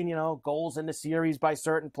 I've seen, goals in the series by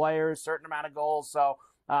certain players, certain amount of goals. So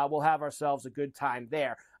we'll have ourselves a good time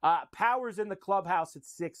there. Power's in the clubhouse at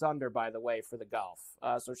 6 under, by the way, for the golf.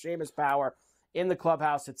 So Seamus Power in the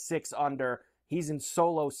clubhouse at 6 under. He's in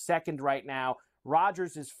solo second right now.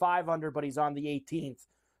 Rogers is 5 under, but he's on the 18th.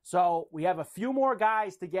 So we have a few more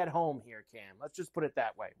guys to get home here, Cam. Let's just put it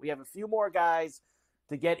that way. We have a few more guys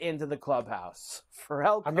to get into the clubhouse.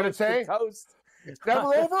 Ferrall, I'm going to say, coast. It's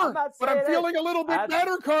never over, but I'm feeling a little bit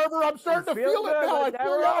better, Carver. I'm starting to feel it now.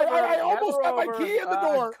 I almost got my key in the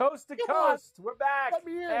door. Coast to coast. We're back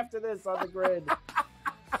after this on the grid.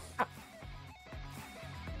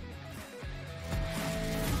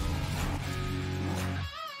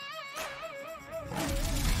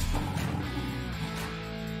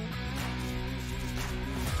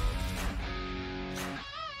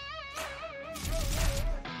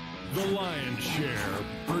 The Lion's Share,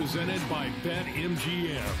 presented by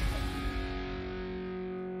BetMGM.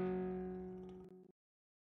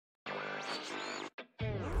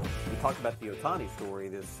 We talked about the Ohtani story.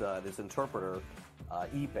 This interpreter,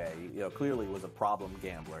 Ipe, clearly was a problem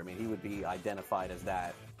gambler. I mean, he would be identified as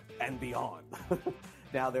that and beyond.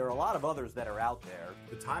 Now, there are a lot of others that are out there.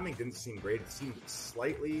 The timing didn't seem great. It seemed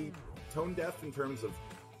slightly tone deaf in terms of,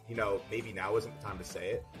 maybe now isn't the time to say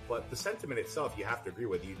it, but the sentiment itself, you have to agree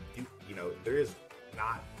with. There's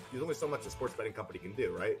only so much a sports betting company can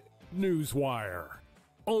do, right? Newswire,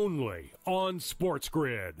 only on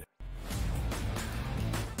SportsGrid.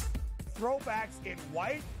 Throwbacks in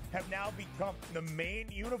white have now become the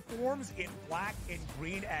main uniforms in black and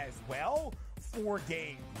green as well.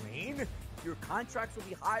 4-game green. Your contracts will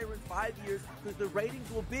be higher in 5 years because the ratings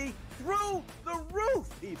will be through the roof,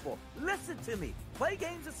 people. Listen to me. Play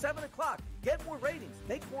games at 7 o'clock. Get more ratings.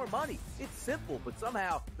 Make more money. It's simple, but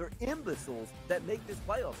somehow they're imbeciles that make this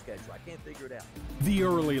playoff schedule. I can't figure it out. The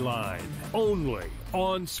Early Line, only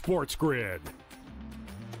on SportsGrid.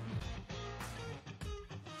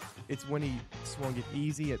 It's when he swung it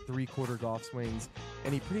easy at three-quarter golf swings,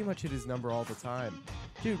 and he pretty much hit his number all the time.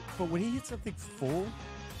 Dude, but when he hit something full,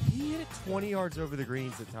 he hit it 20 yards over the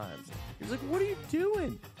greens at times. He was like, what are you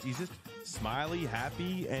doing? He's just smiley,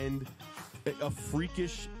 happy, and a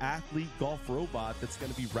freakish athlete golf robot that's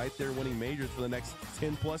going to be right there winning majors for the next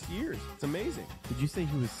 10-plus years. It's amazing. Did you say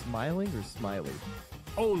he was smiling or smiley?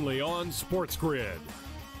 Only on SportsGrid.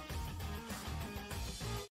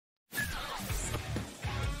 I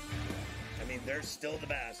mean, they're still the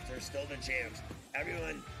best. They're still the champs.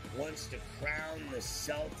 Everyone wants to crown the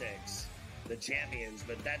Celtics the champions,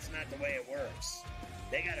 but that's not the way it works.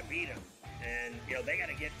 They got to beat them, and they got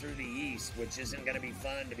to get through the East, which isn't going to be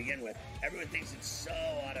fun to begin with. Everyone thinks it's so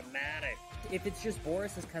automatic. If it's just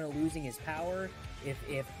Boris is kind of losing his power,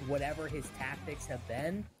 if whatever his tactics have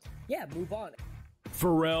been, move on.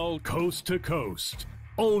 Ferrall coast to coast,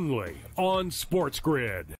 only on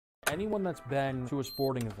SportsGrid. Anyone that's been to a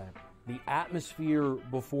sporting event, the atmosphere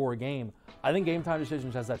before a game, I think Game Time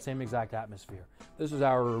Decisions has that same exact atmosphere. This is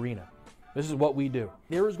our arena. This is what we do.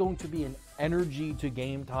 There is going to be an energy to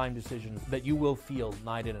Game Time Decisions that you will feel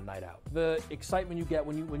night in and night out. The excitement you get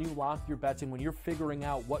when you lock your bets in, when you're figuring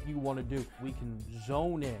out what you want to do, we can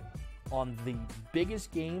zone in on the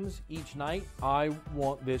biggest games each night. I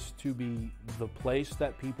want this to be the place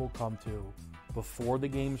that people come to before the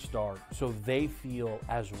games start so they feel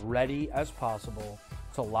as ready as possible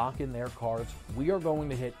to lock in their cards. We are going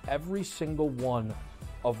to hit every single one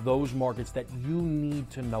of those markets that you need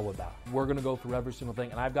to know about. We're going to go through every single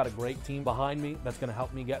thing, and I've got a great team behind me that's going to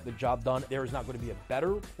help me get the job done. There is not going to be a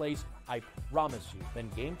better place, I promise you, than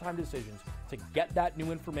Game Time Decisions to get that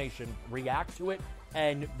new information, react to it,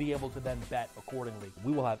 and be able to then bet accordingly.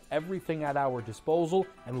 We will have everything at our disposal,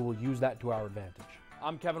 and we will use that to our advantage.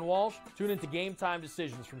 I'm Kevin Walsh. Tune into Game Time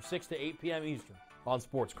Decisions from 6 to 8 p.m. Eastern on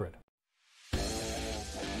SportsGrid.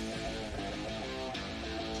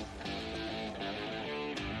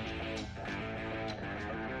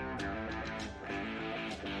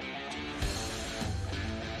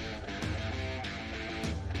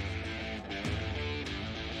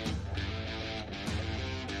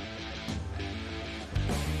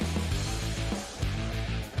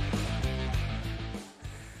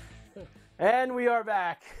 And we are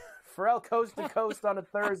back. Ferrall Coast to Coast on a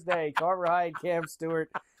Thursday. Carver Hyde, Cam Stewart.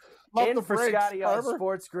 Love in the for breaks, Scotty on Carver.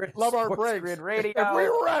 SportsGrid. Love our SportsGrid breaks. Radio. If we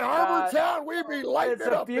were at Harbor Town, we'd be lighting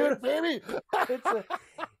it up, baby.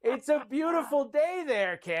 It's a beautiful day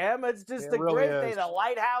there, Cam. It's just It a really great is. day. The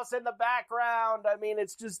lighthouse in the background. I mean,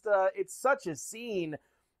 it's just it's such a scene.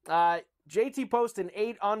 JT posting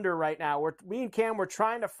 8 under right now. Me and Cam, we're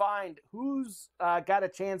trying to find who's got a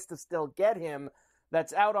chance to still get him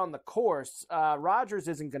that's out on the course. Rogers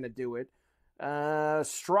isn't going to do it.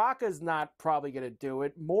 Straka's not probably going to do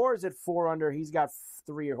it. Moore's at 4 under. He's got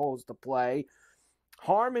 3 holes to play.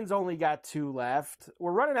 Harmon's only got 2 left.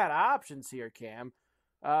 We're running out of options here, Cam.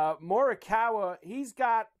 Morikawa, he's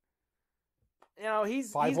got,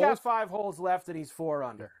 he's got 5 holes left and he's 4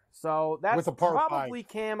 under. So that's With a par probably,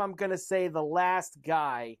 5. Cam, I'm going to say the last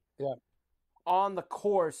guy on the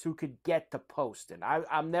course who could get to Poston.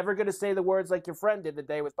 I'm never going to say the words like your friend did the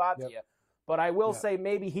day with Bhatia, but I will say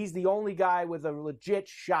maybe he's the only guy with a legit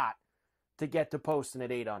shot to get to Poston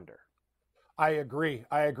at 8 under. I agree,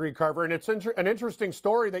 Carver. And it's an interesting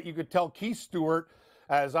story that you could tell Keith Stewart,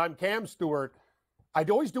 as I'm Cam Stewart.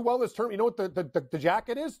 I'd always do well in this term. You know what the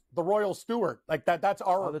jacket is? The Royal Stewart. Like that's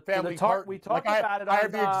our family tartan. We talked about it on, I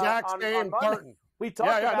have the exact same on tartan. We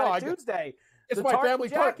talked about it Tuesday. It's the my tartan family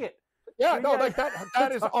jacket. tartan. Yeah, no, like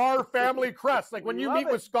that is our family crest. Like when you meet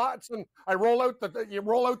with Scots and I roll out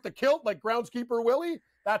the kilt like groundskeeper Willie.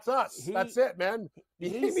 That's us. That's it, man.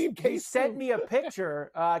 He sent me a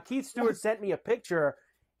picture. Keith Stewart sent me a picture.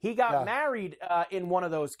 He got married in one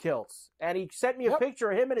of those kilts, and he sent me a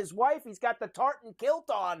picture of him and his wife. He's got the tartan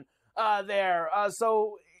kilt on there.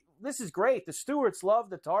 So this is great. The Stewarts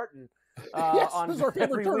love the tartan on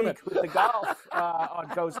every week with the golf on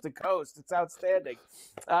Coast to Coast. It's outstanding.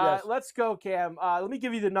 Let's go, Cam. Let me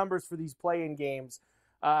give you the numbers for these play-in games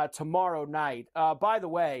tomorrow night. By the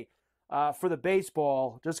way, for the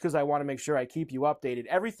baseball, just because I want to make sure I keep you updated,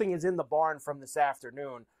 everything is in the barn from this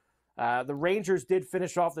afternoon. The Rangers did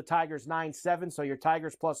finish off the Tigers 9-7, so your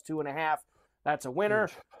Tigers plus 2.5. That's a winner.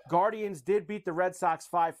 Guardians did beat the Red Sox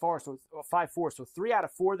 5-4, so 3 out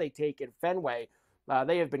of 4 they take at Fenway.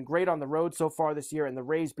 They have been great on the road so far this year, and the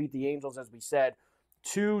Rays beat the Angels, as we said,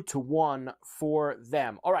 2-1 for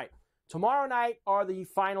them. All right, tomorrow night are the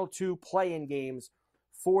final 2 play-in games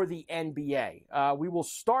for the NBA. We will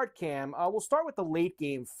start, Cam. We'll start with the late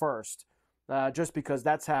game first. Just because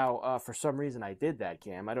that's how, for some reason, I did that,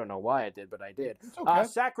 Cam. I don't know why I did, but I did. Okay.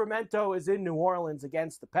 Sacramento is in New Orleans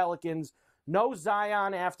against the Pelicans. No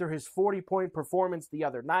Zion after his 40-point performance the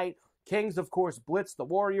other night. Kings, of course, blitzed the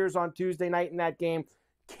Warriors on Tuesday night in that game.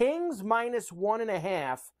 Kings minus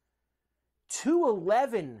 1.5.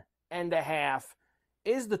 211.5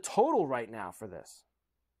 is the total right now for this.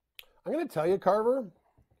 I'm going to tell you, Carver,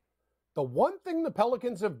 the one thing the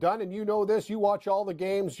Pelicans have done, and you know this, you watch all the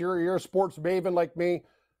games, you're a sports maven like me,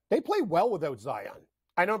 they play well without Zion.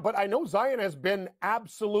 I know Zion has been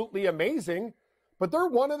absolutely amazing, but they're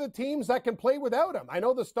one of the teams that can play without him. I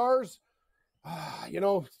know the Stars,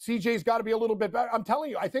 CJ's got to be a little bit better. I'm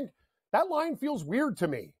telling you, I think that line feels weird to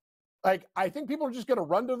me. Like, I think people are just going to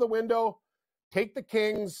run to the window, take the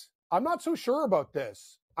Kings. I'm not so sure about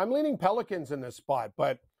this. I'm leaning Pelicans in this spot,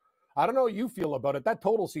 but I don't know how you feel about it. That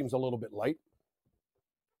total seems a little bit light.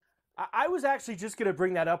 I was actually just going to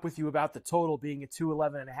bring that up with you about the total being at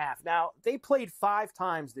 211.5. Now, they played 5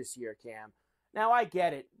 times this year, Cam. Now, I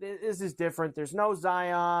get it. This is different. There's no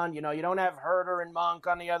Zion. You don't have Herter and Monk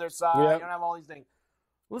on the other side. Yep. You don't have all these things.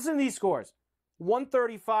 Listen to these scores.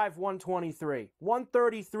 135, 123.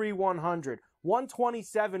 133, 100.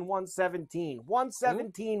 127, 117.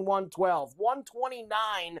 117, 112.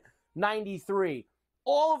 129, 93.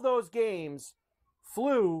 All of those games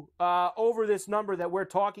flew over this number that we're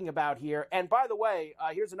talking about here. And by the way,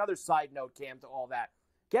 here's another side note, Cam, to all that.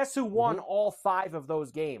 Guess who won all 5 of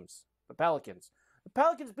those games? The Pelicans. The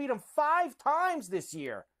Pelicans beat them 5 times this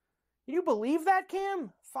year. Can you believe that,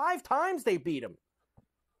 Cam? 5 times they beat them.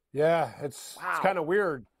 Yeah, it's kind of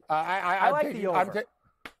weird. I like the over.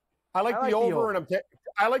 I like the over, and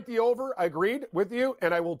I like the over. I agreed with you,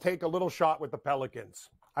 and I will take a little shot with the Pelicans.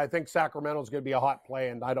 I think Sacramento's going to be a hot play,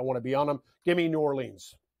 and I don't want to be on them. Give me New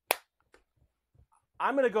Orleans.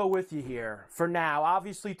 I'm going to go with you here for now.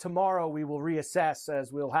 Obviously, tomorrow we will reassess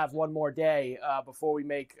as we'll have one more day before we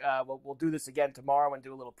make we'll do this again tomorrow and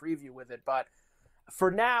do a little preview with it. But for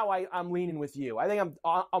now, I'm leaning with you. I think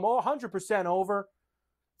I'm 100% over.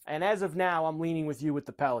 And as of now, I'm leaning with you with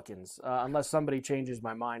the Pelicans, unless somebody changes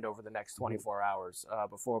my mind over the next 24 hours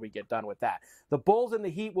before we get done with that. The Bulls and the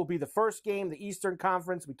Heat will be the first game, the Eastern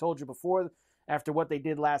Conference. We told you before, after what they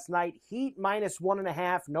did last night. Heat minus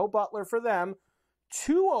 1.5, no Butler for them.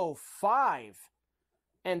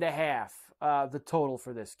 205.5 the total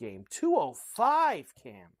for this game. 205,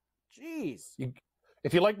 Cam. Jeez.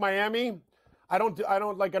 If you like Miami, I know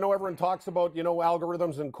everyone talks about,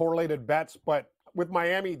 algorithms and correlated bets, but with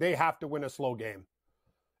Miami, they have to win a slow game.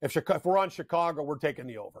 If we're on Chicago, we're taking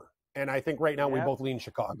the over. And I think right now we both lean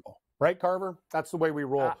Chicago. Right, Carver? That's the way we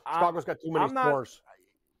roll. Chicago's got too many scores.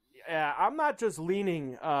 Yeah, I'm not just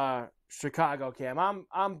leaning Chicago, Cam.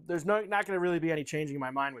 There's not going to really be any changing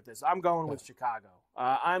my mind with this. I'm going with Chicago.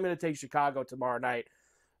 I'm going to take Chicago tomorrow night.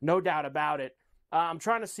 No doubt about it. I'm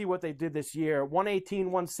trying to see what they did this year. 118,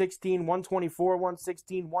 116, 124,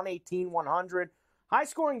 116, 118, 100.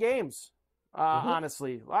 High-scoring games.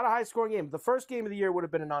 Honestly, a lot of high-scoring games. The first game of the year would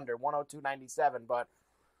have been an under, 102.97, but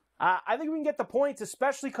I think we can get the points,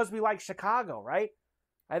 especially because we like Chicago, right?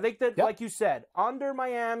 I think that, like you said, under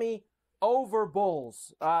Miami, over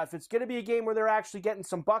Bulls. If it's going to be a game where they're actually getting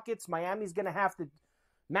some buckets, Miami's going to have to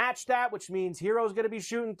match that, which means Hero's going to be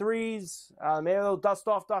shooting threes. Maybe they'll dust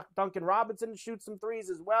off Duncan Robinson and shoot some threes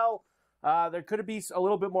as well. There could be a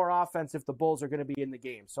little bit more offense if the Bulls are going to be in the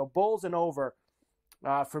game. So Bulls and over.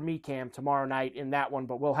 For me, Cam, tomorrow night in that one,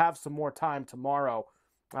 but we'll have some more time tomorrow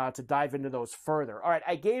to dive into those further. All right,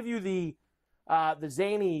 I gave you the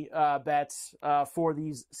zany bets for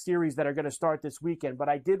these series that are going to start this weekend, but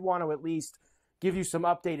I did want to at least give you some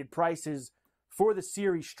updated prices for the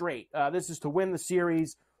series straight. This is to win the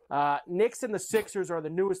series. Knicks and the Sixers are the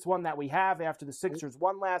newest one that we have after the Sixers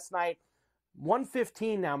won last night.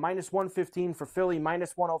 115 now, minus 115 for Philly,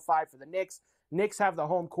 minus 105 for the Knicks. Knicks have the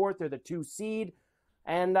home court. They're the 2 seed.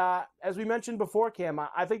 And as we mentioned before, Cam,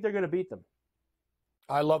 I think they're going to beat them.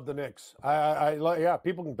 I love the Knicks.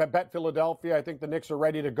 People can bet Philadelphia. I think the Knicks are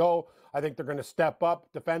ready to go. I think they're going to step up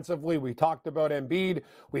defensively. We talked about Embiid.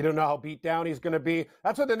 We don't know how beat down he's going to be.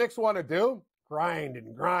 That's what the Knicks want to do. Grind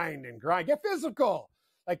and grind and grind. Get physical.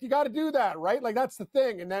 Like, you got to do that, right? Like, that's the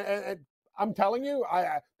thing. And I'm telling you,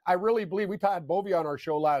 I really believe we had Bovey on our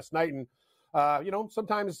show last night, and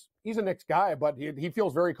sometimes he's a Knicks guy, but he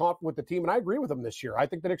feels very confident with the team, and I agree with him this year. I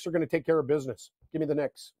think the Knicks are going to take care of business. Give me the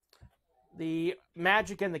Knicks. The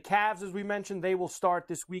Magic and the Cavs, as we mentioned, they will start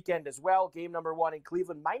this weekend as well. Game number 1 in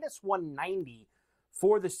Cleveland, minus 190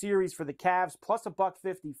 for the series for the Cavs, plus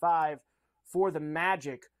 $1.55 for the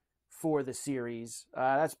Magic for the series.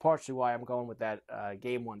 That's partially why I'm going with that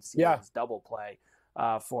Game 1 series double play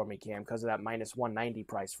for me, Cam, because of that minus 190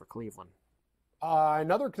 price for Cleveland.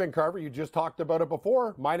 Another thing, Carver, you just talked about it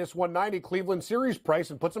before, minus 190 Cleveland series price,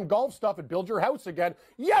 and put some golf stuff and build your house again.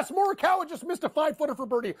 Yes, Morikawa just missed a 5-footer for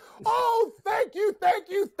birdie. Oh, thank you.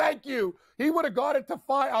 He would have got it to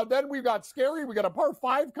 5. Then we got scary. We got a par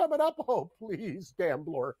 5 coming up. Oh, please,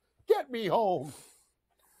 gambler, get me home.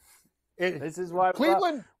 This is why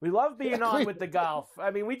Cleveland. We love being on with the golf. I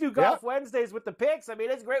mean, we do golf Wednesdays with the picks. I mean,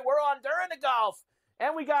 it's great. We're on during the golf,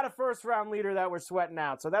 and we got a first-round leader that we're sweating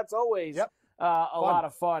out. So that's always a lot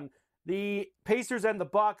of fun. The Pacers and the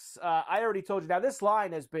Bucks, I already told you. Now, this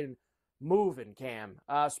line has been moving, Cam,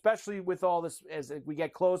 especially with all this as we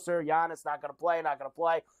get closer. Giannis not going to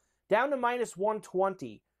play. Down to minus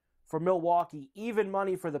 120 for Milwaukee. Even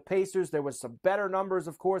money for the Pacers. There was some better numbers,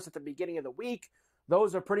 of course, at the beginning of the week.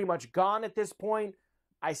 Those are pretty much gone at this point.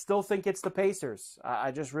 I still think it's the Pacers.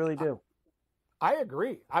 I just really do. I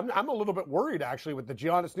agree. I'm a little bit worried, actually, with the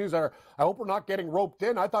Giannis news. I hope we're not getting roped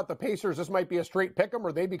in. I thought the Pacers, this might be a straight pick 'em,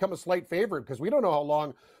 or they become a slight favorite, because we don't know how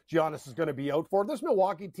long Giannis is going to be out for. This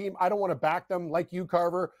Milwaukee team, I don't want to back them like you,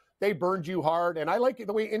 Carver. They burned you hard, and I like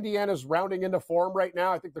the way Indiana's rounding into form right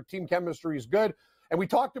now. I think their team chemistry is good. And we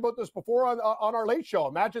talked about this before on our late show.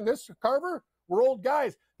 Imagine this, Carver. We're old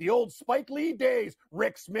guys. The old Spike Lee days.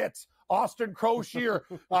 Rick Smits, Austin Crocier,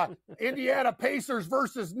 Indiana Pacers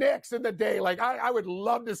versus Knicks in the day. Like, I would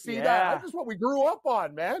love to see that. That's just what we grew up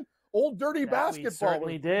on, man. Old dirty basketball. We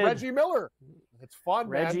certainly did. Reggie Miller. It's fun,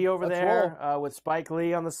 Reggie man. over there with Spike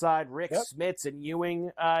Lee on the side, Rick Smits and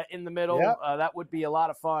Ewing in the middle. That would be a lot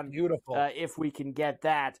of fun. Beautiful. If we can get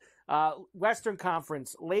that. Western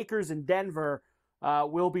Conference, Lakers and Denver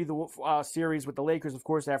will be the series with the Lakers, of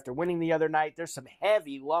course, after winning the other night. There's some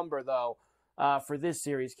heavy lumber, though, for this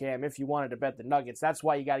series, Cam, if you wanted to bet the Nuggets. That's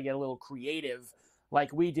why you got to get a little creative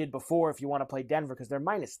like we did before if you want to play Denver, because they're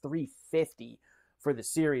minus 350 for the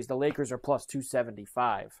series. The Lakers are plus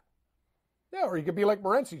 275. Yeah, or you could be like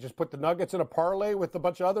Morency, just put the Nuggets in a parlay with a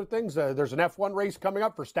bunch of other things. There's an F1 race coming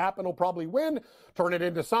up. Verstappen will probably win. Turn it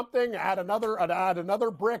into something. Add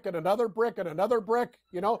another brick and another brick and another brick.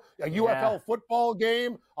 You know, a UFL football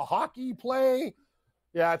game, a hockey play.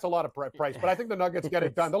 Yeah, it's a lot of price, but I think the Nuggets get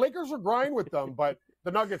it done. The Lakers are grind with them, but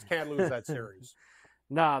the Nuggets can't lose that series.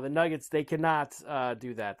 No, the Nuggets, they cannot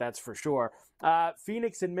do that. That's for sure.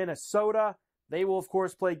 Phoenix and Minnesota, they will, of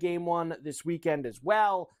course, play game one this weekend as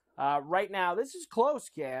well. Right now, this is close,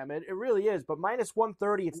 Cam. It really is. But minus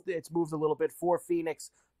 130, it's moved a little bit for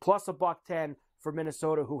Phoenix, plus $110 for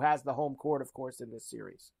Minnesota, who has the home court, of course, in this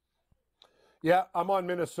series. Yeah, I'm on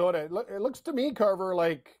Minnesota. It looks to me, Carver,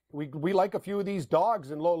 like we like a few of these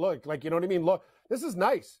dogs. And look, like, you know what I mean? Look, this is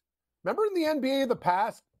nice. Remember in the NBA of the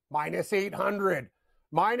past, minus 800,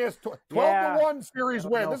 minus 12-1 series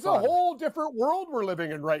win. This is a whole different world we're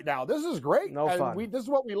living in right now. This is great. This is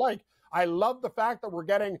what we like. I love the fact that we're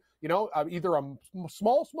getting, you know, either a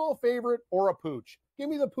small favorite or a pooch. Give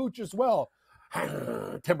me the pooch as well.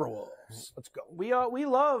 Timberwolves. Let's go. We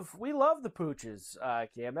love the pooches,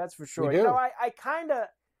 Cam. That's for sure. We do. You know,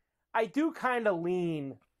 I do kind of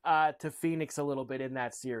lean to Phoenix a little bit in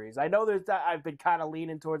that series. I know I've been kind of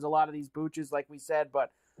leaning towards a lot of these pooches, like we said, but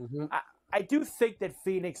I do think that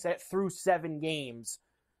Phoenix through 7 games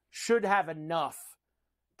should have enough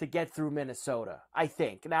to get through Minnesota. I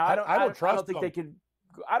think. Now I don't think they can.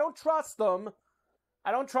 I don't trust them.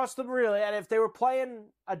 I don't trust them really. And if they were playing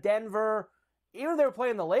a Denver, even if they were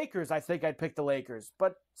playing the Lakers, I think I'd pick the Lakers.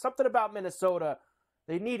 But something about Minnesota,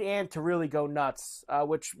 they need Ant to really go nuts,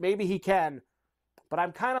 which maybe he can. But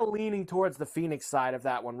I'm kind of leaning towards the Phoenix side of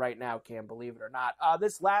that one right now, Cam, believe it or not.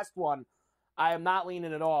 This last one, I am not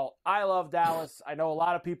leaning at all. I love Dallas. I know a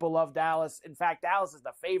lot of people love Dallas. In fact, Dallas is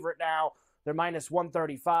the favorite now. They're minus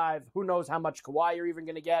 135. Who knows how much Kawhi you're even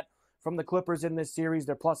going to get from the Clippers in this series.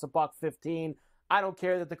 They're plus $115. I don't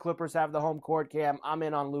care that the Clippers have the home court, Cam. I'm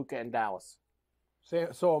in on Luka and Dallas.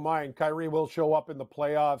 So am I. And Kyrie will show up in the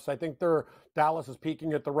playoffs. I think Dallas is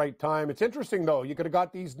peaking at the right time. It's interesting, though. You could have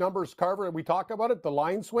got these numbers, Carver, and we talk about it, the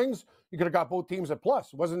line swings. You could have got both teams at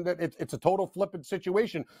plus. Wasn't it? It's a total flippant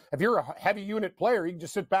situation. If you're a heavy unit player, you can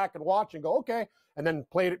just sit back and watch and go, okay, and then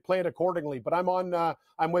play it accordingly. But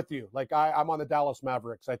I'm with you. Like I'm on the Dallas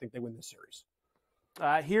Mavericks. I think they win this series.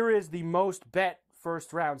 Here is the most bet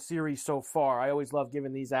first round series so far. I always love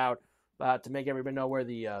giving these out to make everybody know where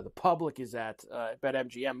the public is at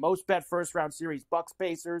BetMGM. Most bet first round series: Bucks,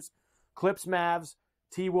 Pacers, Clips, Mavs,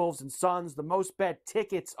 T-Wolves, and Suns. The most bet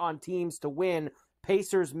tickets on teams to win: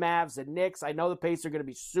 Pacers, Mavs, and Knicks. I know the Pacers are going to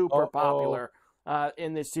be super popular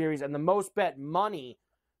in this series, and the most bet money: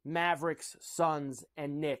 Mavericks, Suns,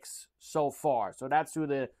 and Knicks so far. So that's who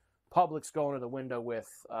the public's going to the window with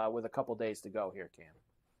a couple days to go here, Cam.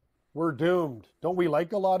 We're doomed. Don't we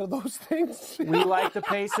like a lot of those things? We like the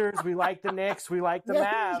Pacers. We like the Knicks. We like the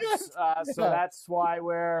Mavs. So that's why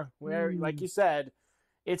we're like you said,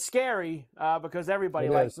 it's scary because everybody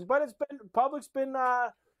likes them. But public's been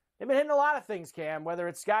they've been hitting a lot of things, Cam. Whether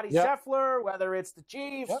it's Scotty Scheffler, whether it's the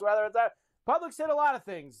Chiefs, whether it's that. Public's hit a lot of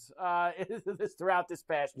things throughout this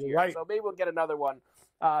past year. Right. So maybe we'll get another one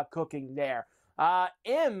cooking there.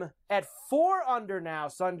 M at 4 under now,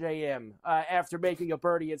 Sanjay M, after making a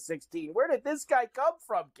birdie at 16. Where did this guy come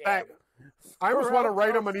from, Cam? I just want to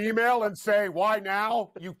write him an email and say, why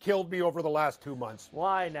now? You killed me over the last 2 months.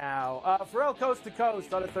 Why now? Ferrall Coast to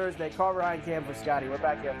Coast on a Thursday. Carver, Ryan, Cam for Scotty. We're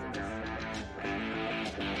back after this.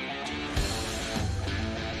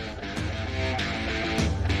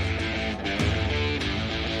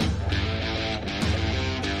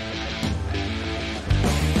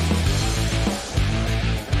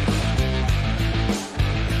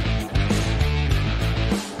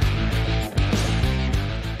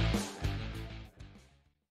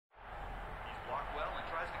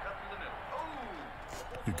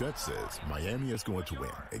 Your gut says Miami is going to win,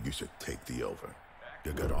 and you should take the over.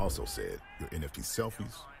 Your gut also said your NFT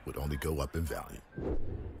selfies would only go up in value.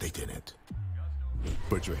 They didn't.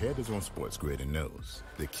 But your head is on SportsGrid and knows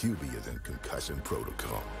the QB is in concussion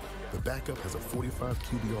protocol. The backup has a 45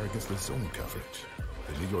 QBR against the zone coverage.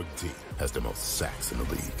 The New York D has the most sacks in the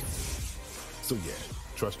league. So yeah,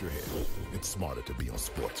 trust your head. It's smarter to be on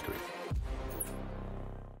SportsGrid.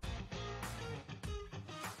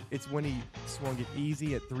 It's when he swung it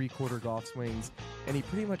easy at 3/4 golf swings, and he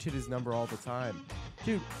pretty much hit his number all the time.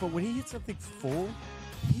 Dude, but when he hit something full,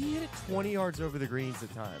 he hit it 20 yards over the greens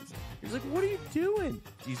at times. He was like, what are you doing?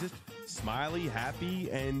 He's just smiley,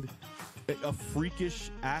 happy, and a freakish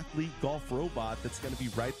athlete golf robot that's going to be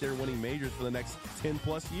right there winning majors for the next 10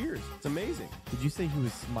 plus years. It's amazing. Did you say he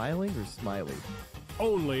was smiling or smiley?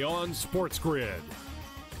 Only on SportsGrid.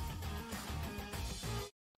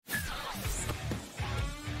 I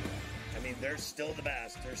mean, they're still the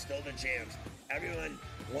best. They're still the champs. Everyone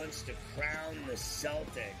wants to crown the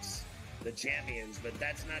Celtics the champions, but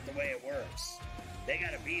that's not the way it works. They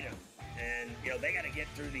got to beat them. And, they got to get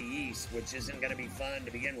through the East, which isn't going to be fun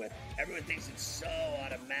to begin with. Everyone thinks it's so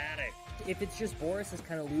automatic. If it's just Boris is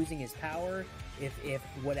kind of losing his power, if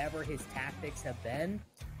whatever his tactics have been,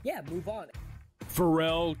 yeah, move on.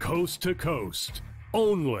 Ferrall Coast to Coast.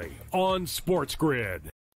 Only on SportsGrid.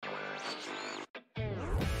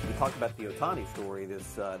 We talked about the Ohtani story.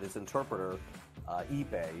 This interpreter,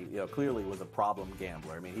 Ipe, clearly was a problem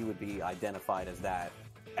gambler. I mean, he would be identified as that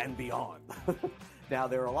and beyond. Now,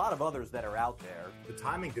 there are a lot of others that are out there. The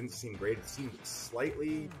timing didn't seem great. It seemed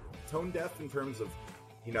slightly tone deaf in terms of,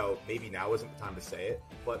 maybe now isn't the time to say it.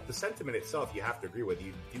 But the sentiment itself, you have to agree with.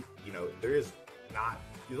 There's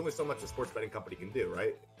only so much a sports betting company can do,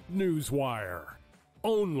 right? Newswire.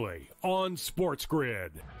 Only on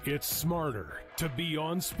SportsGrid. It's smarter to be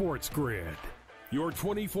on SportsGrid. Your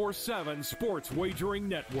 24/7 sports wagering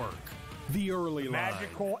network. The early line.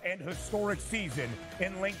 Magical and historic season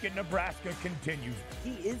in Lincoln, Nebraska continues.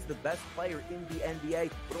 He is the best player in the NBA,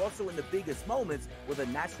 but also in the biggest moments where the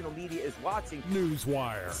national media is watching.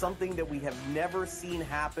 Newswire. Something that we have never seen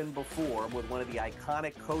happen before with one of the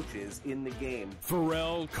iconic coaches in the game.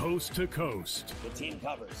 Ferrall Coast to Coast. The team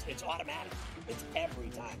covers. It's automatic. It's every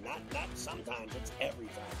time. Not sometimes. It's every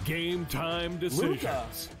time. Game time decisions. Luka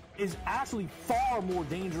is actually far more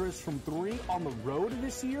dangerous from three on the road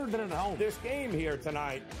this year than at home. This game here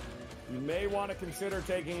tonight, you may want to consider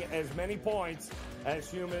taking as many points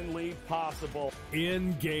as humanly possible.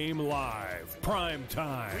 In-game live. Prime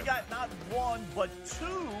time. We got not one, but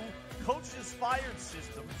two coaches fired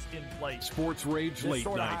systems in place. Sports Rage Late This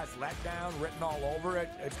sort of Night. has letdown written all over it.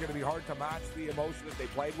 It's going to be hard to match the emotion that they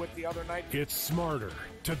played with the other night. It's smarter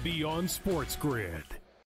to be on SportsGrid.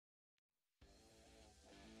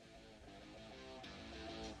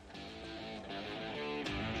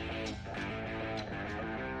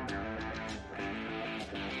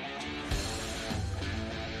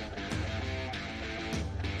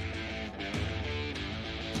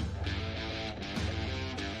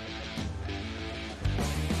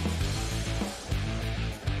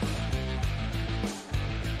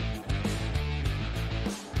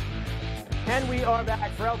 And we are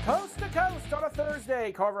back for Coast to Coast on a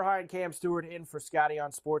Thursday. Carver High and Cam Stewart in for Scotty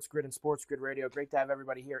on SportsGrid and SportsGrid Radio. Great to have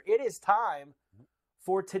everybody here. It is time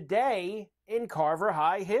for Today in Carver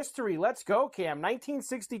High history. Let's go, Cam.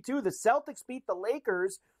 1962, the Celtics beat the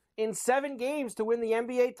Lakers in 7 games to win the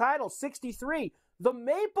NBA title. 63, the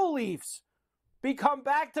Maple Leafs become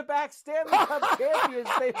back-to-back Stanley Cup champions.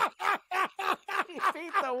 They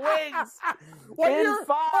beat the Wings What in year?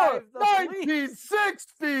 5. The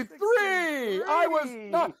 1963. I was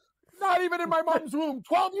not even in my mom's womb.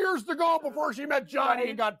 12 years to go before she met Johnny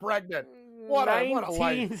and got pregnant. What a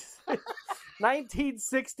life.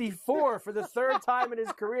 1964, for the third time in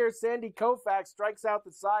his career, Sandy Koufax strikes out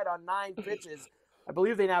the side on 9 pitches. I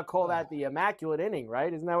believe they now call that the immaculate inning,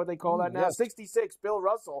 right? Isn't that what they call that now? Yes. 66, Bill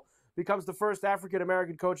Russell becomes the first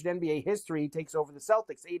African-American coach in NBA history. He takes over the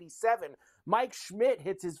Celtics. 87, Mike Schmidt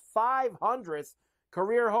hits his 500th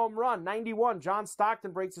career home run. 91, John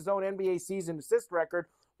Stockton breaks his own NBA season assist record,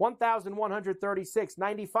 1,136.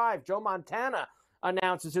 95, Joe Montana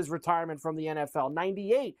announces his retirement from the NFL.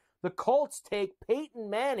 98, the Colts take Peyton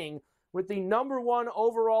Manning with the #1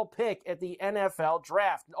 overall pick at the NFL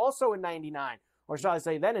draft. Also in 99, or shall I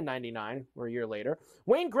say then in 99, or a year later,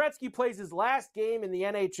 Wayne Gretzky plays his last game in the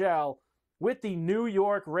NHL with the New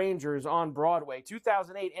York Rangers on Broadway.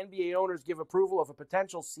 2008, NBA owners give approval of a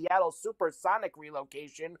potential Seattle Supersonic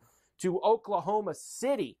relocation to Oklahoma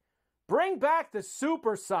City. Bring back the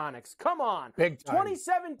Supersonics. Come on. Big time.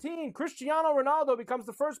 2017, Cristiano Ronaldo becomes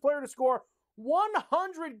the first player to score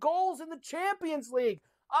 100 goals in the Champions League.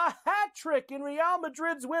 A hat trick in Real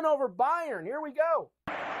Madrid's win over Bayern. Here we go.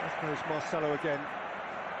 There goes Marcelo again.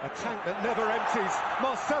 A tank that never empties.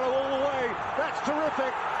 Marcelo all the way. That's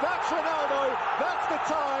terrific. That's Ronaldo. That's the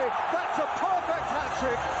tie. That's a perfect hat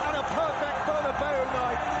trick and a perfect Bernabeu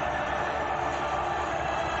night.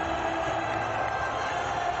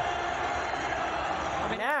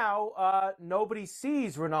 Now, nobody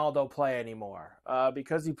sees Ronaldo play anymore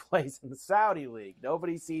because he plays in the Saudi League.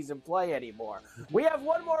 Nobody sees him play anymore. We have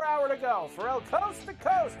 1 more hour to go. Ferrall Coast to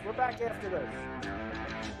Coast. We're back after this.